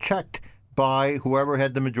was checked by whoever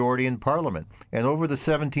had the majority in Parliament. And over the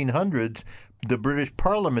 1700s, the British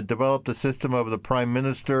Parliament developed a system of the Prime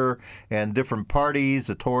Minister and different parties,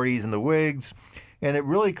 the Tories and the Whigs, and it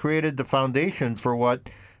really created the foundation for what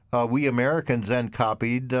we Americans then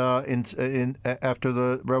copied after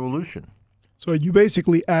the Revolution. So you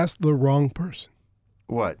basically asked the wrong person.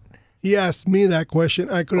 What? He asked me that question.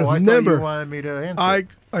 I could have I never. thought you wanted me to answer.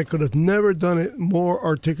 I could have never done it more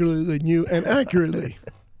articulately than you and accurately.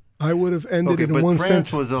 I would have ended it in one sentence.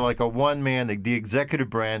 France was like a one-man. The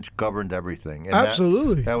executive branch governed everything. And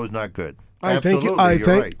Absolutely, that was not good. I thank you.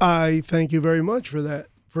 I thank you very much for that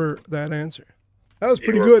anscer. That was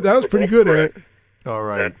pretty good. That was pretty good, Aaron. All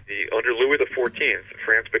right. Under Louis XIV,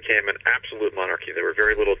 France became an absolute monarchy. There were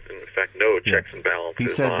very little, in fact, no checks and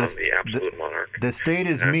balances on the absolute monarch. The state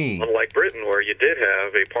is me. Unlike Britain, where you did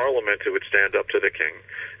have a parliament who would stand up to the king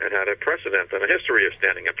and had a precedent and a history of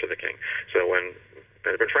standing up to the king. So when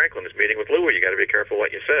Benjamin Franklin is meeting with Louis, you got to be careful what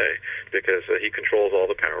you say, because he controls all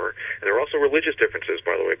the power. And there are also religious differences,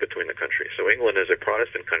 by the way, between the countries. So England is a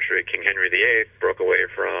Protestant country. King Henry VIII broke away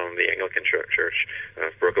from the Anglican Church,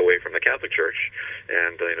 broke away from the Catholic Church,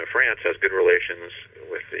 and France has good relations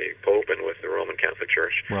with the Pope and with the Roman Catholic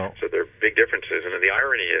Church. Well, so there are big differences. And the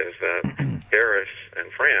irony is that Paris and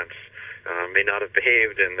France may not have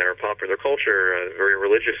behaved in their popular culture very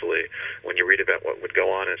religiously. When you read about what would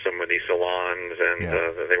go on in some of these salons, and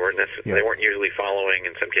they weren't usually following,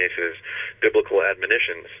 in some cases, biblical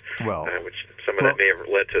admonitions. Which some of that may have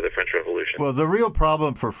led to the French Revolution. Well, the real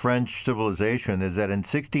problem for French civilization is that in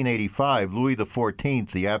 1685, Louis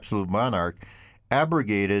XIV, the absolute monarch,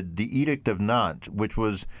 abrogated the Edict of Nantes, which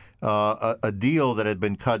was a deal that had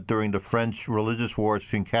been cut during the French religious wars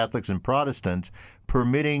between Catholics and Protestants,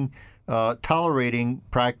 permitting tolerating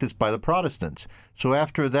practice by the Protestants. So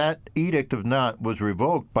after that Edict of Nantes was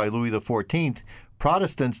revoked by Louis XIV,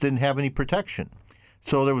 Protestants didn't have any protection.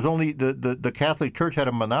 So there was only the Catholic Church had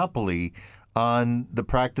a monopoly on the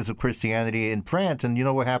practice of Christianity in France. And you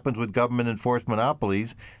know what happens with government-enforced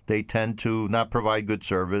monopolies? They tend to not provide good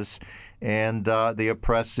service, and they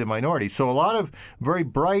oppress the minority. So a lot of very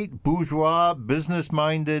bright, bourgeois,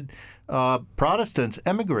 business-minded Protestants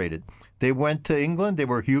emigrated. They went to England. They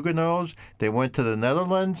were Huguenots. They went to the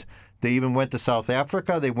Netherlands. They even went to South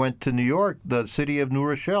Africa. They went to New York. The city of New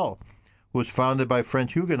Rochelle was founded by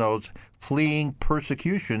French Huguenots fleeing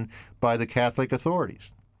persecution by the Catholic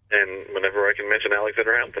authorities. And whenever I can mention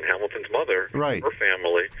Alexander Hamilton, Hamilton's mother, her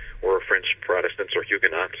family were French Protestants or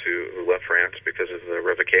Huguenots who left France because of the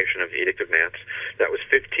revocation of the Edict of Nantes. That was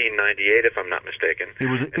 1598, if I'm not mistaken.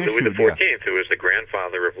 It was issued, Louis XIV, who was the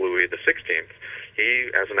grandfather of Louis XVI,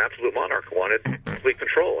 he, as an absolute monarch, wanted complete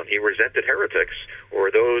control, and he resented heretics,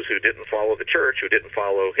 or those who didn't follow the church, who didn't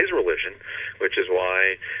follow his religion, which is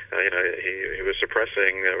why he was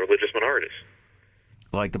suppressing religious minorities.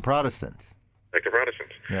 Like the Protestants. Like the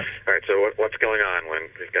Protestants. Yep. All right, so what's going on when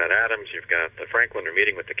you've got Adams, you've got Franklin, are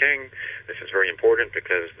meeting with the king? This is very important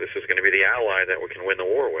because this is going to be the ally that we can win the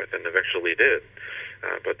war with, and eventually did.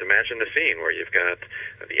 But imagine the scene where you've got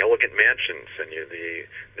the elegant mansions and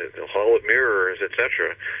the hall of mirrors,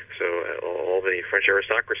 etc. So all the French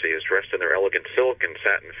aristocracy is dressed in their elegant silk and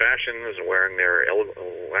satin fashions, and wearing their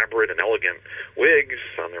elaborate and elegant wigs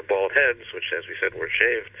on their bald heads, which, as we said, were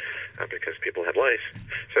shaved because people had lice.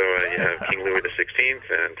 So you have King Louis XVI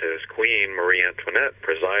and his queen Marie Antoinette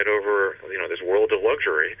preside over this world of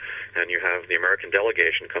luxury, and you have the American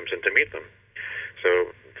delegation comes in to meet them. So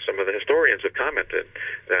some of the historians have commented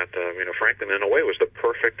that Franklin, in a way, was the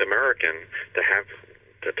perfect American to have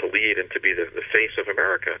to lead and to be the face of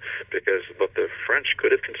America, because what the French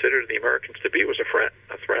could have considered the Americans to be was a threat,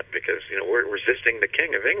 because we're resisting the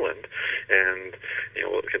King of England, and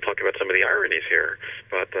we can talk about some of the ironies here.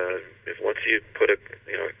 But if once you put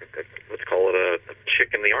let's call it a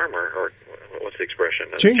chick in the armor, or what's the expression?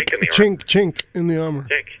 Chink in the armor.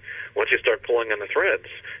 Chink. Once you start pulling on the threads,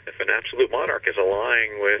 if an absolute monarch is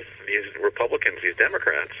allying with these Republicans, these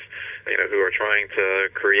Democrats, who are trying to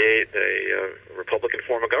create a Republican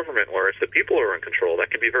form of government where it's the people who are in control, that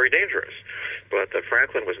can be very dangerous. But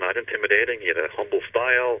Franklin was not intimidating. He had a humble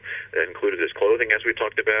style that included his clothing, as we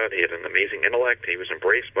talked about. He had an amazing intellect. He was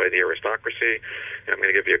embraced by the aristocracy. And I'm going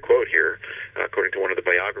to give you a quote here, according to one of the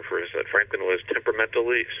biographers, that Franklin was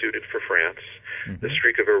temperamentally suited for France. The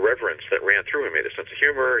streak of irreverence that ran through him made a sense of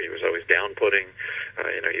humor. He was always down-putting.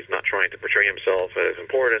 He's not trying to portray himself as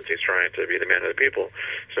important. He's trying to be the man of the people.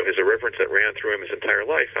 So his irreverence that ran through him his entire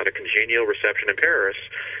life had a congenial reception in Paris,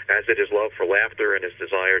 as did his love for laughter and his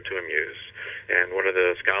desire to amuse. And one of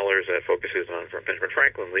the scholars that focuses on Benjamin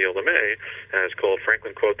Franklin, Leo LeMay, has called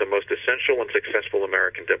Franklin, quote, the most essential and successful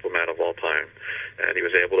American diplomat of all time. And he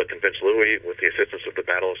was able to convince Louis, with the assistance of the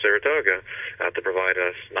Battle of Saratoga, to provide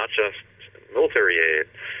us not just military aid,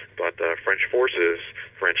 but French forces,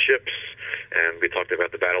 French ships, and we talked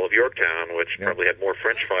about the Battle of Yorktown, which probably had more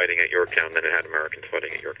French fighting at Yorktown than it had Americans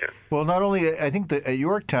fighting at Yorktown. Well, not only, I think that at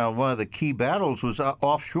Yorktown, one of the key battles was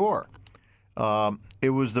offshore. It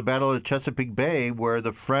was the Battle of Chesapeake Bay, where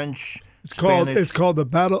the French It's called the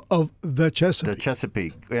Battle of the Chesapeake. The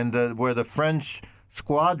Chesapeake, and where the French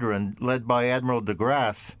squadron, led by Admiral de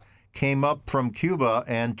Grasse, came up from Cuba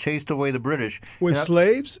and chased away the British with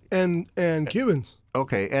slaves and Cubans.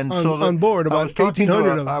 Okay, and on board, about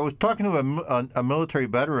 1,800 of them. I was talking to a military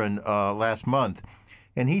veteran last month,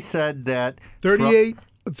 and he said that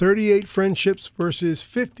 38 French ships versus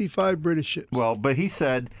 55 British ships. Well, but he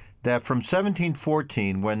said that from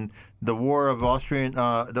 1714, when the War of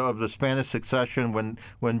the Spanish Succession,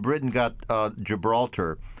 when Britain got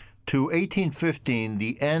Gibraltar, to 1815,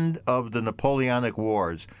 the end of the Napoleonic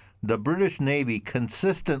Wars, the British Navy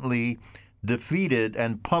consistently defeated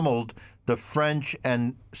and pummeled the French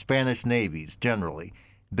and Spanish navies generally.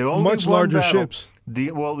 The only much larger ships.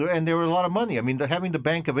 And there were a lot of money. I mean, having the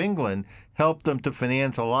Bank of England helped them to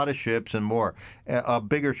finance a lot of ships and more, a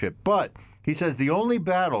bigger ship. But he says the only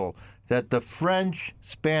battle that the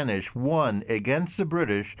French-Spanish won against the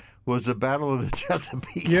British was the Battle of the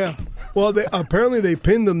Chesapeake. Yeah. Well, apparently they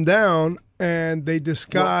pinned them down and they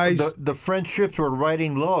disguised. Well, the French ships were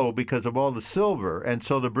riding low because of all the silver, and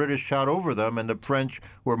so the British shot over them, and the French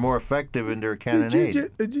were more effective in their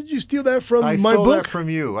cannonade. Did you steal that from my book? I stole that from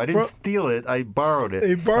you. I didn't steal it. I borrowed it.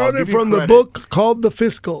 They borrowed it from the book called The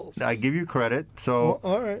Fiscals. I give you credit. So,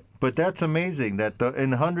 well, all right. But that's amazing that in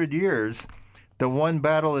 100 years, the one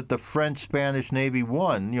battle that the French-Spanish Navy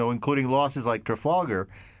won, including losses like Trafalgar,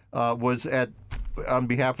 was on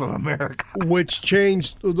behalf of America. Which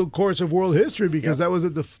changed the course of world history, because that was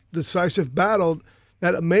a decisive battle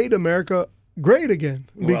that made America great again.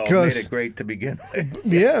 Well, it made it great to begin with.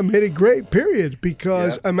 Yeah, made it great, period.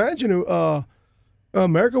 Because imagine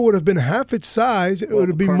America would have been half its size. It would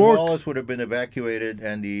have been more. Cornwallis would have been evacuated,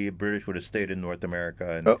 and the British would have stayed in North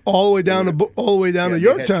America, and all the way down to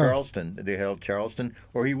Yorktown. They held Charleston,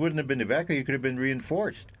 or he wouldn't have been evacuated. He could have been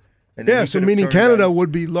reinforced. So meaning Canada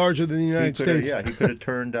would be larger than the United States. Yeah, he could have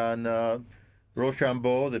turned on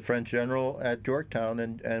Rochambeau, the French general at Yorktown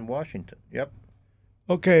and Washington. Yep.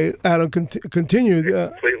 Okay, Adam, continue.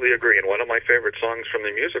 I completely agree. And one of my favorite songs from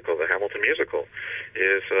the musical, the Hamilton musical,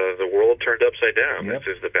 is The World Turned Upside Down. Yep.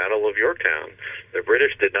 This is the Battle of Yorktown. The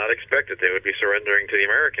British did not expect that they would be surrendering to the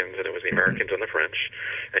Americans, and it was the Americans and the French.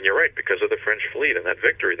 And you're right, because of the French fleet and that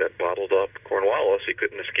victory that bottled up Cornwallis, he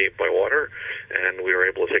couldn't escape by water, and we were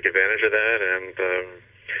able to take advantage of that. And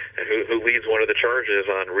who leads one of the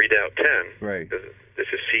charges on Redoubt 10? Right. This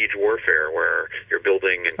is siege warfare, where you're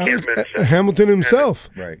building encampments. Hamilton himself.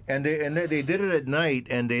 Right, and they did it at night,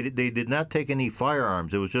 and they did not take any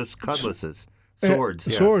firearms. It was just cutlasses,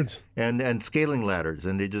 swords, swords, and scaling ladders,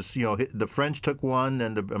 and they just the French took one,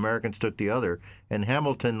 and the Americans took the other, and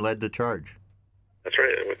Hamilton led the charge. That's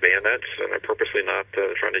right, with bayonets, and they're purposely not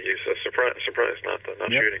trying to use a surprise,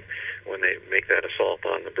 not shooting when they make that assault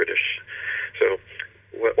on the British. So.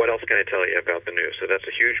 What else can I tell you about the news? So that's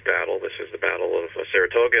a huge battle. This is the Battle of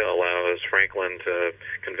Saratoga. Allows Franklin to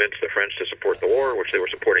convince the French to support the war, which they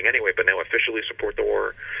were supporting anyway, but now officially support the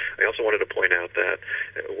war. I also wanted to point out that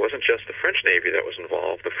it wasn't just the French Navy that was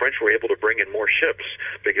involved. The French were able to bring in more ships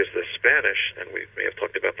because the Spanish, and we may have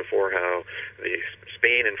talked about before how the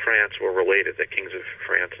Spain and France were related, the kings of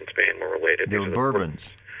France and Spain were related. They were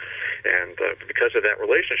Bourbons. And because of that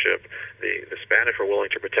relationship, the Spanish were willing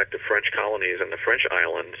to protect the French colonies and the French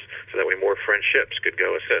islands, so that way more French ships could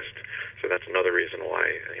go assist. So that's another reason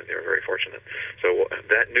why they were very fortunate. So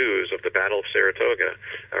that news of the Battle of Saratoga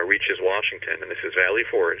reaches Washington, and this is Valley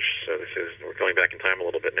Forge. So we're going back in time a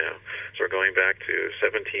little bit now. So we're going back to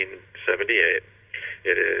 1778.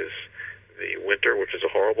 It is the winter, which is a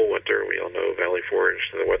horrible winter. We all know Valley Forge,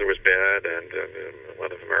 the weather was bad, and a lot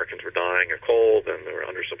of Americans were dying of cold, and they were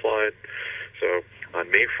undersupplied. So on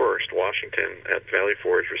May 1st, Washington at Valley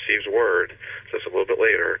Forge receives word, just a little bit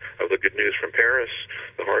later, of the good news from Paris.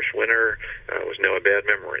 The harsh winter was no bad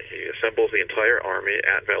memory. He assembles the entire army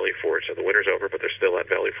at Valley Forge. So the winter's over, but they're still at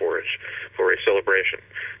Valley Forge for a celebration.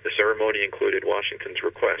 The ceremony included Washington's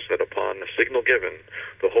request that upon the signal given,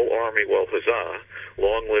 the whole army will huzzah,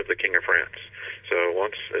 long live the King of France. So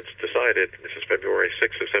once it's decided, this is February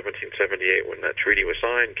 6th of 1778, when that treaty was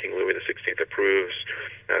signed, King Louis XVI approves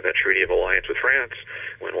that treaty of alliance with France.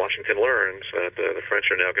 When Washington learns that the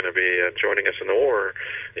French are now going to be joining us in the war,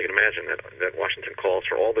 you can imagine that Washington calls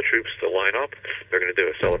for all the troops to line up. They're going to do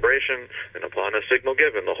a celebration, and upon a signal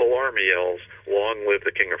given, the whole army yells, "Long live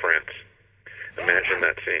the King of France." Imagine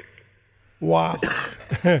that scene. Wow.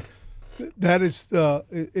 That is,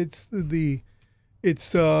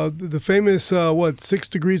 it's the famous 6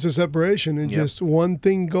 degrees of separation, and just one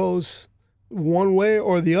thing goes one way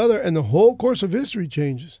or the other, and the whole course of history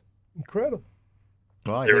changes. Incredible.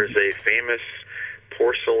 Well, there is a famous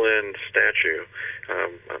porcelain statue.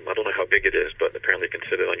 I don't know how big it is, but apparently you can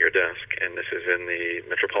sit it on your desk. And this is in the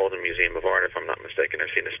Metropolitan Museum of Art, if I'm not mistaken.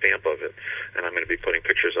 I've seen a stamp of it, and I'm going to be putting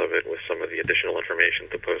pictures of it with some of the additional information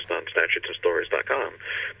to post on statutesandstories.com.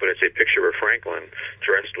 But it's a picture of Franklin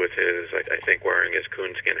dressed with his, I think, wearing his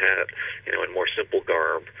coonskin hat, in more simple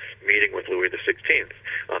garb, meeting with Louis XVI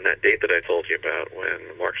on that date that I told you about, when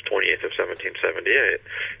March 20th of 1778.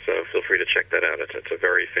 So feel free to check that out. It's a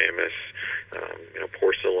very famous,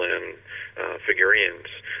 porcelain figurines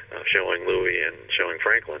showing Louis and showing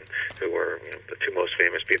Franklin, who were the two most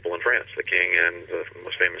famous people in France, the king and the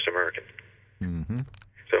most famous American. Mm-hmm.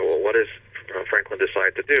 So what does Franklin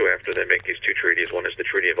decide to do after they make these two treaties? One is the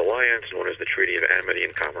Treaty of Alliance, and one is the Treaty of Amity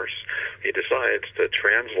and Commerce. He decides to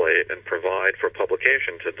translate and provide for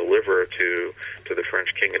publication to deliver to the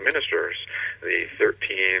French king and ministers the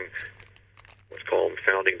 13 what's called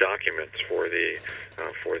founding documents for the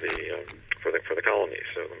colonies.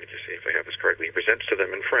 So let me just see if I have this correctly. He presents to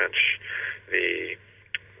them in French the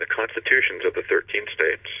constitutions of the 13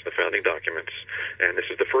 states, the founding documents, and this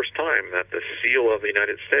is the first time that the seal of the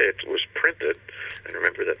United States was printed. And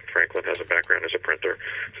remember that Franklin has a background as a printer,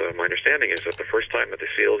 so my understanding is that the first time that the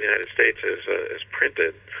seal of the United States is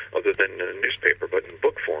printed, other than in a newspaper, but in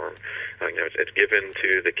book form, it's given to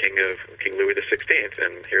the King Louis XVI.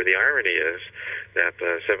 And here the irony is that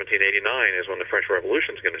 1789 is when the French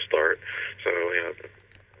Revolution is going to start. So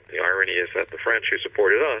the irony is that the French, who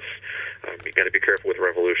supported us, you got to be careful with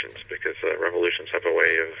revolutions, because revolutions have a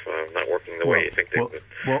way of not working the way you think they would.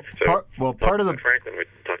 Part of the Franklin, we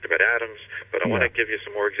talked about Adams, but I want to give you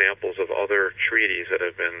some more examples of other treaties that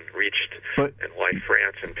have been reached, and why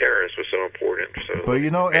France and Paris was so important.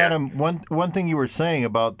 So, Adam, one thing you were saying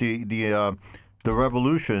about the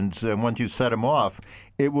revolutions, and once you set them off,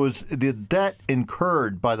 it was the debt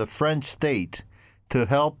incurred by the French state to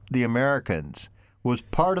help the Americans was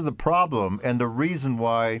part of the problem, and the reason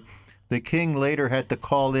why the king later had to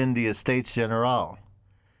call in the Estates General.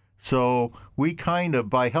 So we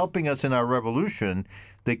by helping us in our revolution,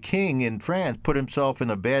 the king in France put himself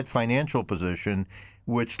in a bad financial position,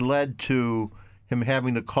 which led to him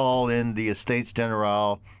having to call in the Estates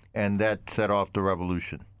General, and that set off the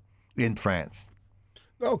revolution in France.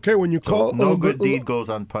 Okay, when you call... no good deed goes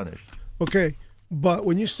unpunished. Okay, but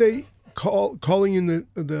when you say calling in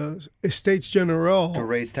the Estates General... to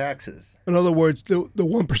raise taxes. In other words, the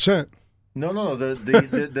 1%. No.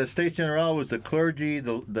 The States General was the clergy,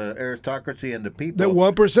 the aristocracy, and the people. The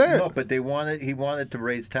 1%. No, but he wanted to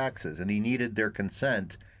raise taxes, and he needed their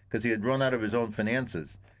consent because he had run out of his own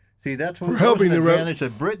finances. See, that was an advantage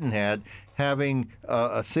that Britain had, having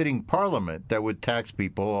a sitting parliament that would tax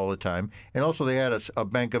people all the time, and also they had a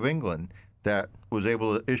Bank of England that was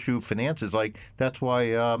able to issue finances. That's why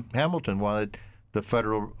Hamilton wanted the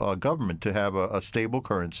federal government to have a stable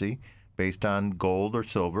currency based on gold or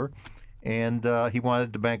silver, and he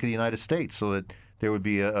wanted the Bank of the United States so that there would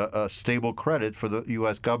be a stable credit for the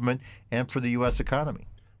U.S. government and for the U.S. economy.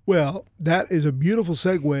 Well, that is a beautiful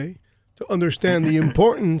segue to understand the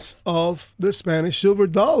importance of the Spanish silver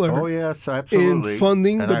dollar. Oh, yes, absolutely. In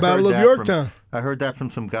funding the Battle of Yorktown. I heard that from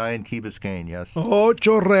some guy in Key Biscayne, yes.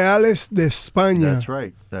 8 reales de España. That's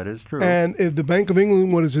right. That is true. And if the Bank of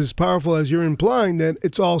England was as powerful as you're implying, then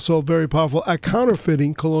it's also very powerful at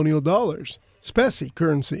counterfeiting colonial dollars, specie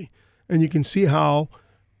currency. And you can see how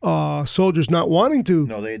soldiers not wanting to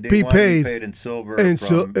be paid in silver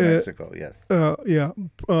from Mexico, yes.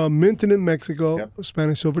 Minted in Mexico,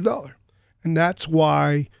 Spanish silver dollar. And that's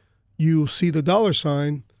why you see the dollar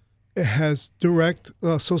sign. It has direct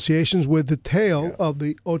associations with the tail of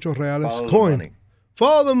the 8 reales coin.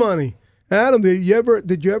 Follow the money. Adam, did you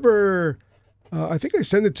ever I think I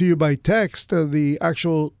sent it to you by text, the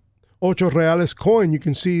actual 8 reales coin. You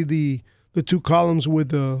can see the the two columns with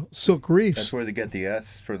the silk reefs. That's where they get the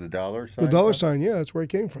S for the dollar sign. The dollar sign, yeah, that's where it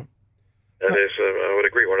came from. That is, I would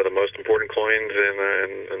agree, one of the most important coins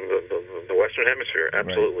in the Western Hemisphere.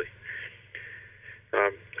 Absolutely.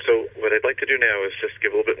 Right. So what I'd like to do now is just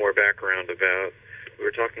give a little bit more background about. We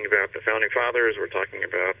were talking about the founding fathers. We're talking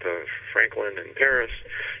about Franklin and Paris.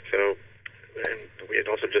 So. And we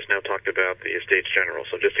had also just now talked about the Estates General.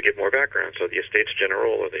 So just to give more background, so the Estates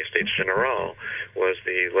General, or the Estates General, was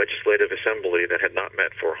the legislative assembly that had not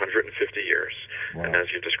met for 150 years. Wow. And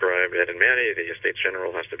as you described, Ed and Manny, the Estates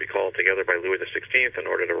General has to be called together by Louis XVI in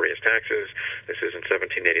order to raise taxes. This is in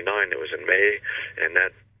 1789. It was in May, and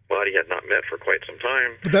that body had not met for quite some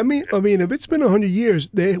time. But that mean, I mean, if it's been 100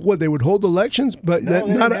 years, they would hold elections, but no,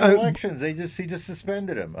 not elections. He just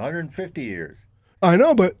suspended them. 150 years. I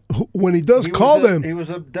know, but when he does call them, he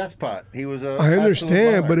was a despot. He was a. I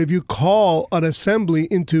understand, but if you call an assembly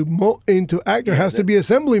into act, there has to be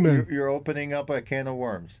assemblymen. You're opening up a can of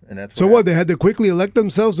worms, and that's so. What they had to quickly elect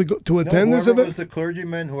themselves to attend this event. Whoever was the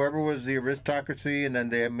clergyman, whoever was the aristocracy, and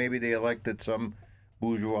then maybe they elected some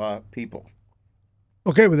bourgeois people.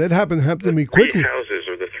 Okay, but that happened to me quickly. The houses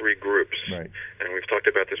or the three groups, right? And we've talked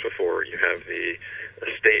about this before. You have the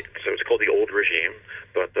estate, so it's called the old regime.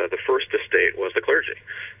 But the first estate was the clergy.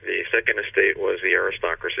 The second estate was the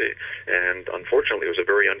aristocracy. And unfortunately, it was a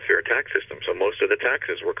very unfair tax system. So most of the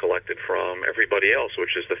taxes were collected from everybody else,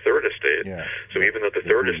 which is the third estate. Yeah. So even though the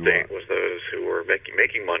third estate was those who were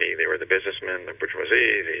making money, they were the businessmen, the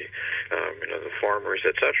bourgeoisie, the farmers,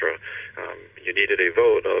 etc. You needed a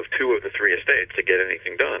vote of two of the three estates to get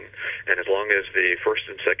anything done. And as long as the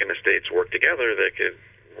first and second estates worked together, they could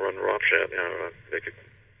run roughshod. They could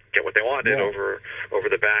get what they wanted over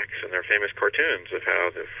the backs, and their famous cartoons of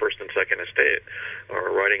how the first and second estate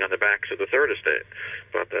are riding on the backs of the third estate.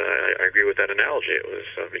 But I agree with that analogy. It was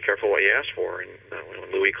be careful what you ask for. And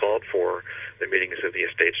when Louis called for the meetings of the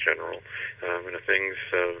Estates General,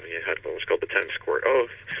 you had what was called the Tennis Court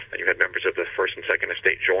Oath, and you had members of the first and second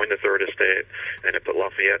estate join the third estate, and it put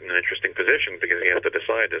Lafayette in an interesting position because he had to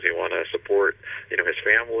decide: does he want to support his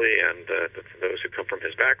family and those who come from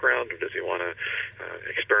his background, or does he want to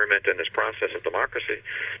experiment in this process of democracy?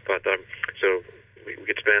 But so we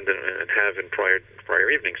could spend and have in prior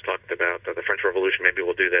evenings talked about the French Revolution. Maybe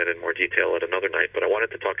we'll do that in more detail at another night. But I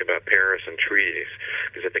wanted to talk about Paris and treaties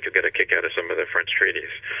because I think you'll get a kick out of some of the French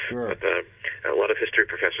treaties. Sure. But a lot of history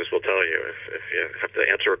professors will tell you if you have to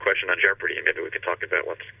answer a question on Jeopardy, maybe we could talk about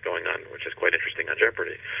what's going on, which is quite interesting on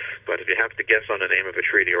Jeopardy. But if you have to guess on the name of a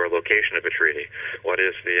treaty or a location of a treaty, what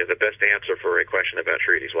is the best answer for a question about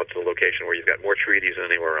treaties? What's the location where you've got more treaties than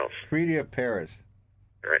anywhere else? Treaty of Paris.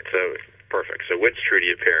 All right, so perfect. So which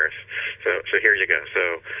Treaty of Paris? So here you go.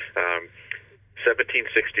 So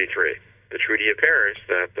 1763, the Treaty of Paris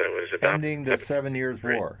that was adopted. Ending the 7 Years'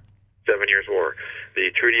 War. 7 Years' War.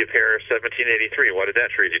 The Treaty of Paris, 1783. What did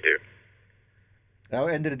that treaty do? That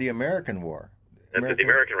ended the American War. Ended the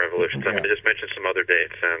American Revolution. So I'm going to just mention some other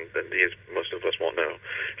dates, and these most of us won't know.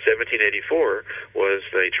 1784 was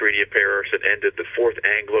the Treaty of Paris that ended the Fourth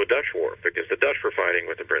Anglo-Dutch War because the Dutch were fighting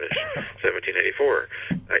with the British. 1784.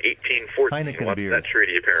 1814. What's that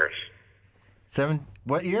Treaty of Paris?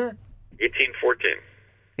 What year? 1814.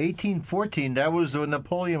 1814. That was when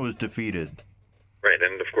Napoleon was defeated. Right,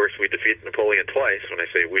 and of course we defeated Napoleon twice. When I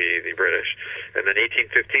say we, the British. And then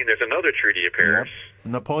 1815, there's another Treaty of Paris.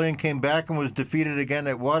 Yep. Napoleon came back and was defeated again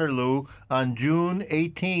at Waterloo on June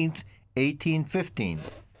 18th, 1815.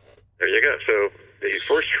 There you go. So the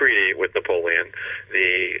first treaty with Napoleon,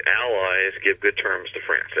 the Allies give good terms to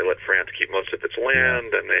France. They let France keep most of its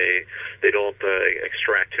land, and they don't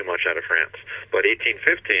extract too much out of France. But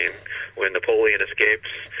 1815, when Napoleon escapes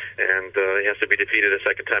and he has to be defeated a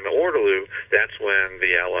second time at Waterloo, that's when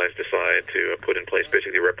the Allies decide to put in place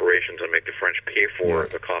basically reparations and make the French pay for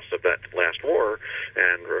the cost of that last war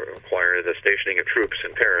and require the stationing of troops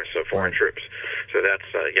in Paris, so foreign troops. So that's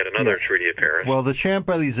yet another Treaty of Paris. Well, the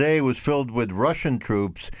Champs-Élysées was filled with Russian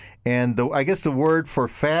troops, and I guess the word for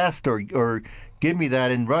fast or give me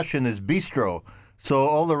that in Russian is bistro. So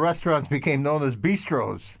all the restaurants became known as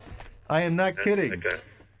bistros. I am not kidding. Like that.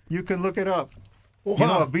 You can look it up. Wow. You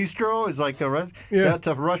know, a bistro is like that's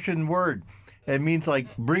a Russian word. It means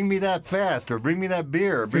like, bring me that fast, or bring me that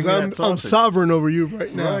beer. Because I'm sovereign over you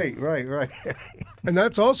right now. Right. And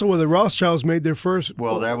that's also where the Rothschilds made their first.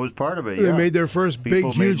 Well, that was part of it. They made their first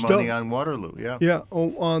People big, huge made money on Waterloo. Yeah. Yeah,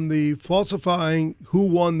 on the falsifying who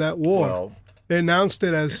won that war. Well, they announced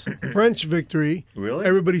it as French victory. Really?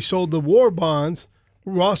 Everybody sold the war bonds.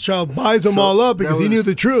 Rothschild buys them all up because he knew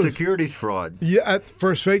the truth. Securities fraud. Yeah, at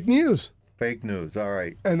first fake news. Fake news. All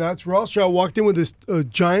right. And that's Rothschild walked in with this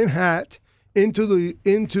giant hat into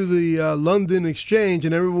the London Exchange,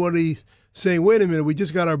 and everybody saying, "Wait a minute, we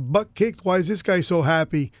just got our butt kicked. Why is this guy so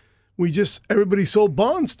happy?" Everybody sold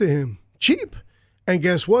bonds to him cheap, and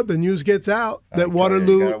guess what? The news gets out that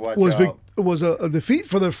Waterloo was a defeat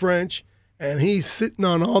for the French, and he's sitting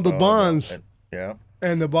on all the bonds. Yeah,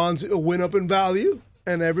 and the bonds went up in value,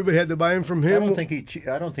 and everybody had to buy them from him. I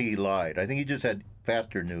don't think he lied. I think he just had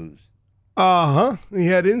faster news. He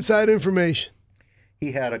had inside information.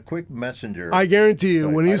 He had a quick messenger. I guarantee you,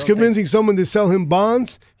 when he was convincing someone to sell him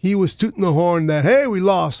bonds, he was tooting the horn that, hey, we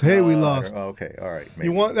lost. Hey, we lost. Okay, all right. Maybe.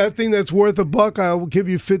 You want that thing that's worth $1? I'll give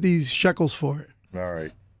you 50 shekels for it. All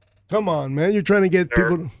right. Come on, man. You're trying to get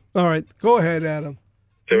people to... All right. Go ahead, Adam.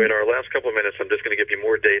 So in our last couple of minutes, I'm just going to give you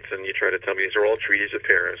more dates, and you try to tell me these are all treaties of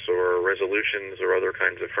Paris or resolutions or other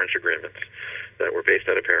kinds of French agreements that were based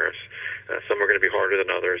out of Paris. Some are going to be harder than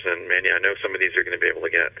others, and Manny, I know some of these you're going to be able to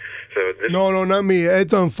get. So No, not me.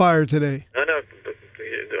 Ed's on fire today. No,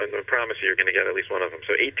 I promise you're going to get at least one of them.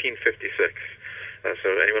 So 1856. So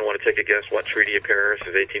anyone want to take a guess what Treaty of Paris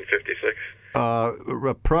is 1856?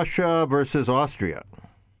 Prussia versus Austria.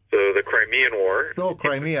 So the Crimean War. No,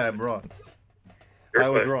 Crimea, I'm wrong. I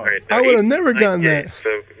was wrong. Right, I would have never gotten that.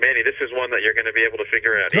 So, Manny, this is one that you're going to be able to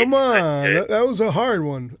figure out. Come on. That was a hard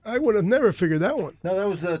one. I would have never figured that one. No, that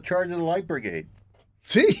was the charge of the Light Brigade.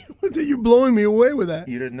 See? You're blowing me away with that.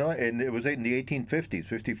 You didn't know? And it was in the 1850s,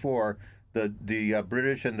 54. The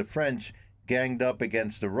British and the French ganged up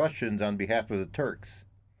against the Russians on behalf of the Turks.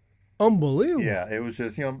 Unbelievable. Yeah, it was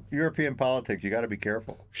just, European politics. You got to be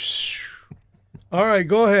careful. All right,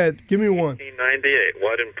 go ahead. Give me one. 1898.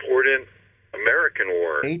 What important American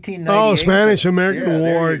War? 1898. Oh, Spanish-American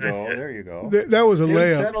War. There you go. That was a They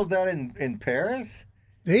layup. settled that in Paris?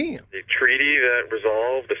 Damn. The treaty that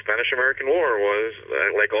resolved the Spanish-American War was,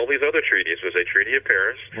 like all these other treaties, was a Treaty of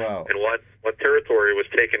Paris. Wow. And what territory was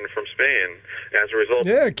taken from Spain as a result?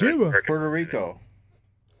 Yeah, Cuba. Puerto Rico.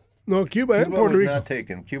 No, Cuba and Puerto was Rico. not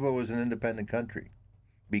taken. Cuba was an independent country.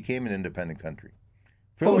 Became an independent country.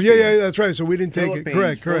 Oh, yeah, that's right. So we didn't take it.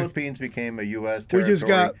 Correct. Philippines became a U.S. territory. We just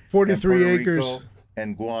got 43 acres. Rico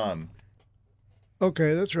and Guam.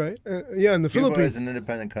 Okay, that's right. Yeah, and the Cuba Philippines. is an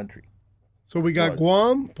independent country. So we got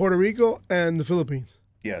Guam, Puerto Rico, and the Philippines.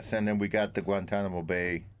 Yes, and then we got the Guantanamo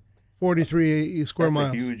Bay. 43 square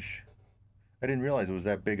miles. Huge. I didn't realize it was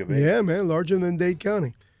that big of a. Yeah, man, larger than Dade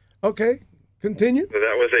County. Okay, continue. So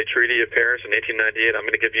that was a Treaty of Paris in 1898. I'm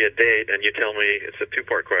going to give you a date, and you tell me, it's a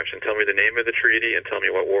two-part question. Tell me the name of the treaty and tell me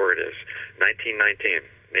what war it is. 1919.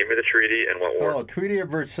 Name of the treaty and what war. Oh, Treaty of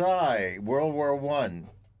Versailles, World War I.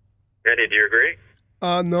 Randy, do you agree?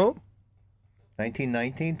 No.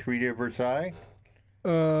 1919, Treaty of Versailles.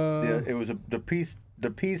 It was the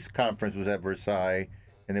peace conference was at Versailles,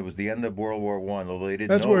 and it was the end of World War I. Although they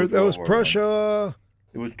didn't know that was Prussia.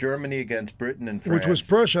 It was Germany against Britain and France. Which was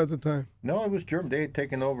Prussia at the time. No, it was Germany. They had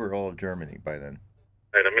taken over all of Germany by then.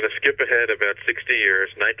 All right, I'm going to skip ahead about 60 years,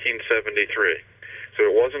 1973. So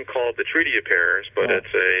it wasn't called the Treaty of Paris, but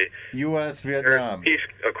it's a U.S. Vietnam peace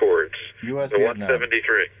accords. U.S. So Vietnam. what's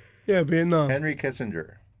 73? Yeah, Vietnam. Henry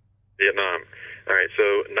Kissinger. Vietnam. All right, so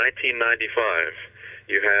 1995,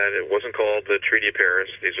 it wasn't called the Treaty of Paris.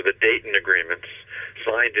 These are the Dayton Agreements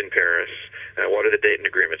signed in Paris. What are the Dayton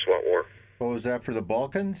Agreements? What war? What was that for the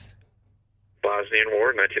Balkans? Bosnian War,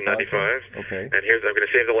 1995. Okay. And I'm going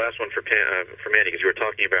to save the last one for Manny because you were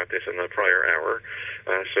talking about this in the prior hour.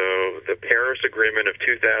 So the Paris Agreement of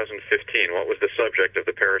 2015. What was the subject of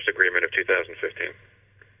the Paris Agreement of 2015?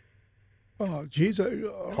 Oh, geez.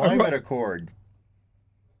 Climate Accord.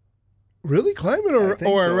 Really? Climate or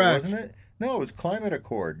Iraq? Wasn't it? No, it was Climate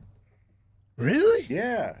Accord. Really?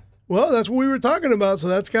 Yeah. Well, that's what we were talking about, so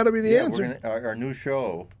that's got to be the answer. Our new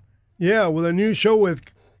show. Yeah, with a new show with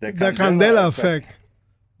the Candela effect.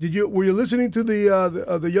 Were you listening to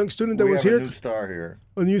the young student that was here? We have a new star here.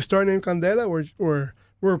 A new star named Candela.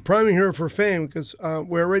 We're priming her for fame because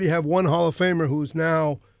we already have one Hall of Famer who's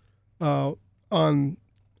now on.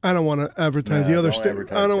 I don't want to advertise the other station.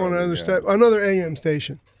 I don't want to understand another AM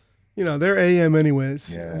station. They're AM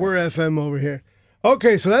anyways. Yeah. We're FM over here.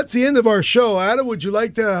 Okay, so that's the end of our show. Ada, would you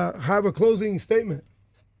like to have a closing statement?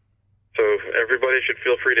 So everybody should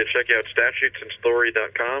feel free to check out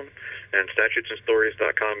statutesandstory.com, and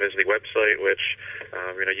statutesandstories.com is the website which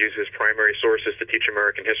uses primary sources to teach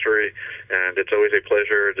American history, and it's always a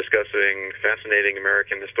pleasure discussing fascinating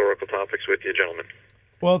American historical topics with you, gentlemen.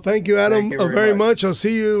 Well, thank you, Adam, Thank you very much. I'll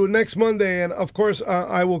see you next Monday, and of course,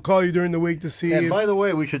 I will call you during the week to see. And by the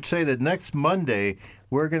way, we should say that next Monday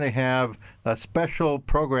we're going to have a special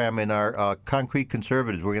program in our Concrete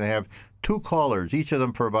Conservatives. We're going to have 2 callers, each of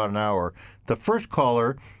them for about an hour. The first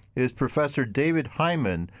caller is Professor David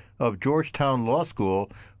Hyman of Georgetown Law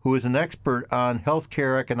School, who is an expert on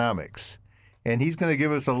healthcare economics. And he's going to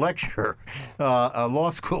give us a lecture, a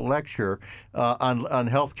law school lecture on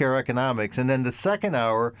healthcare economics. And then the second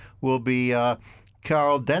hour will be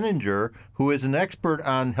Carl Denninger, who is an expert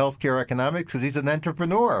on healthcare economics because he's an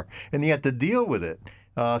entrepreneur and he had to deal with it.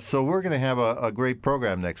 So we're going to have a great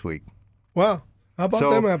program next week. Wow. How about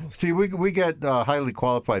them apples? See, we get highly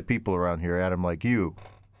qualified people around here, Adam, like you.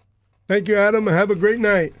 Thank you, Adam, and have a great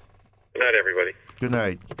night. Good night, everybody. Good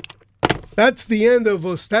night. That's the end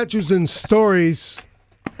of Statues and Stories.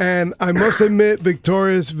 And I must admit,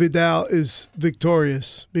 Victorious Vidal is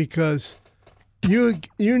victorious because you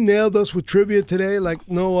nailed us with trivia today like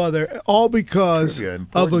no other, all because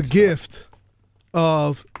of a gift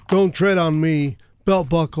of Don't Tread on Me belt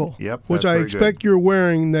buckle, which I expect you're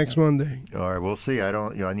wearing next Monday. All right, we'll see. I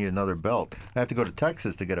need another belt. I have to go to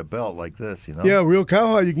Texas to get a belt like this, Yeah, real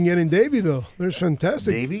cowhide you can get in Davie, though. There's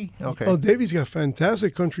fantastic. Davie? Okay. Oh, Davie's got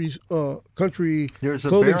fantastic country There's a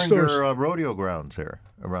clothing Behringer stores. Rodeo grounds here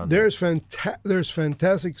around There's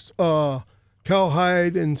fantastic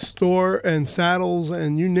cowhide and store and saddles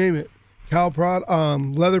and you name it.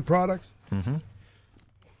 Leather products. Mm-hmm.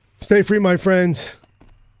 Stay free, my friends.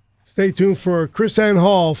 Stay tuned for Chris Ann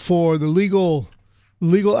Hall for the legal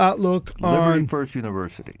outlook Liberty on First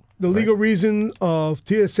University. The legal reason of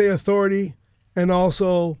TSA authority and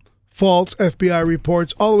also false FBI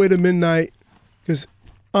reports all the way to midnight because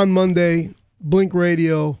on Monday, Blink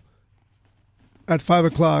Radio at 5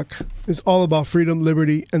 o'clock is all about freedom,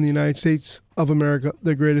 liberty, and the United States of America,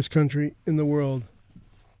 the greatest country in the world.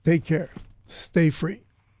 Take care. Stay free.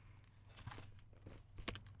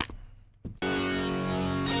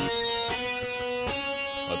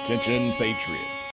 Attention, Patriots.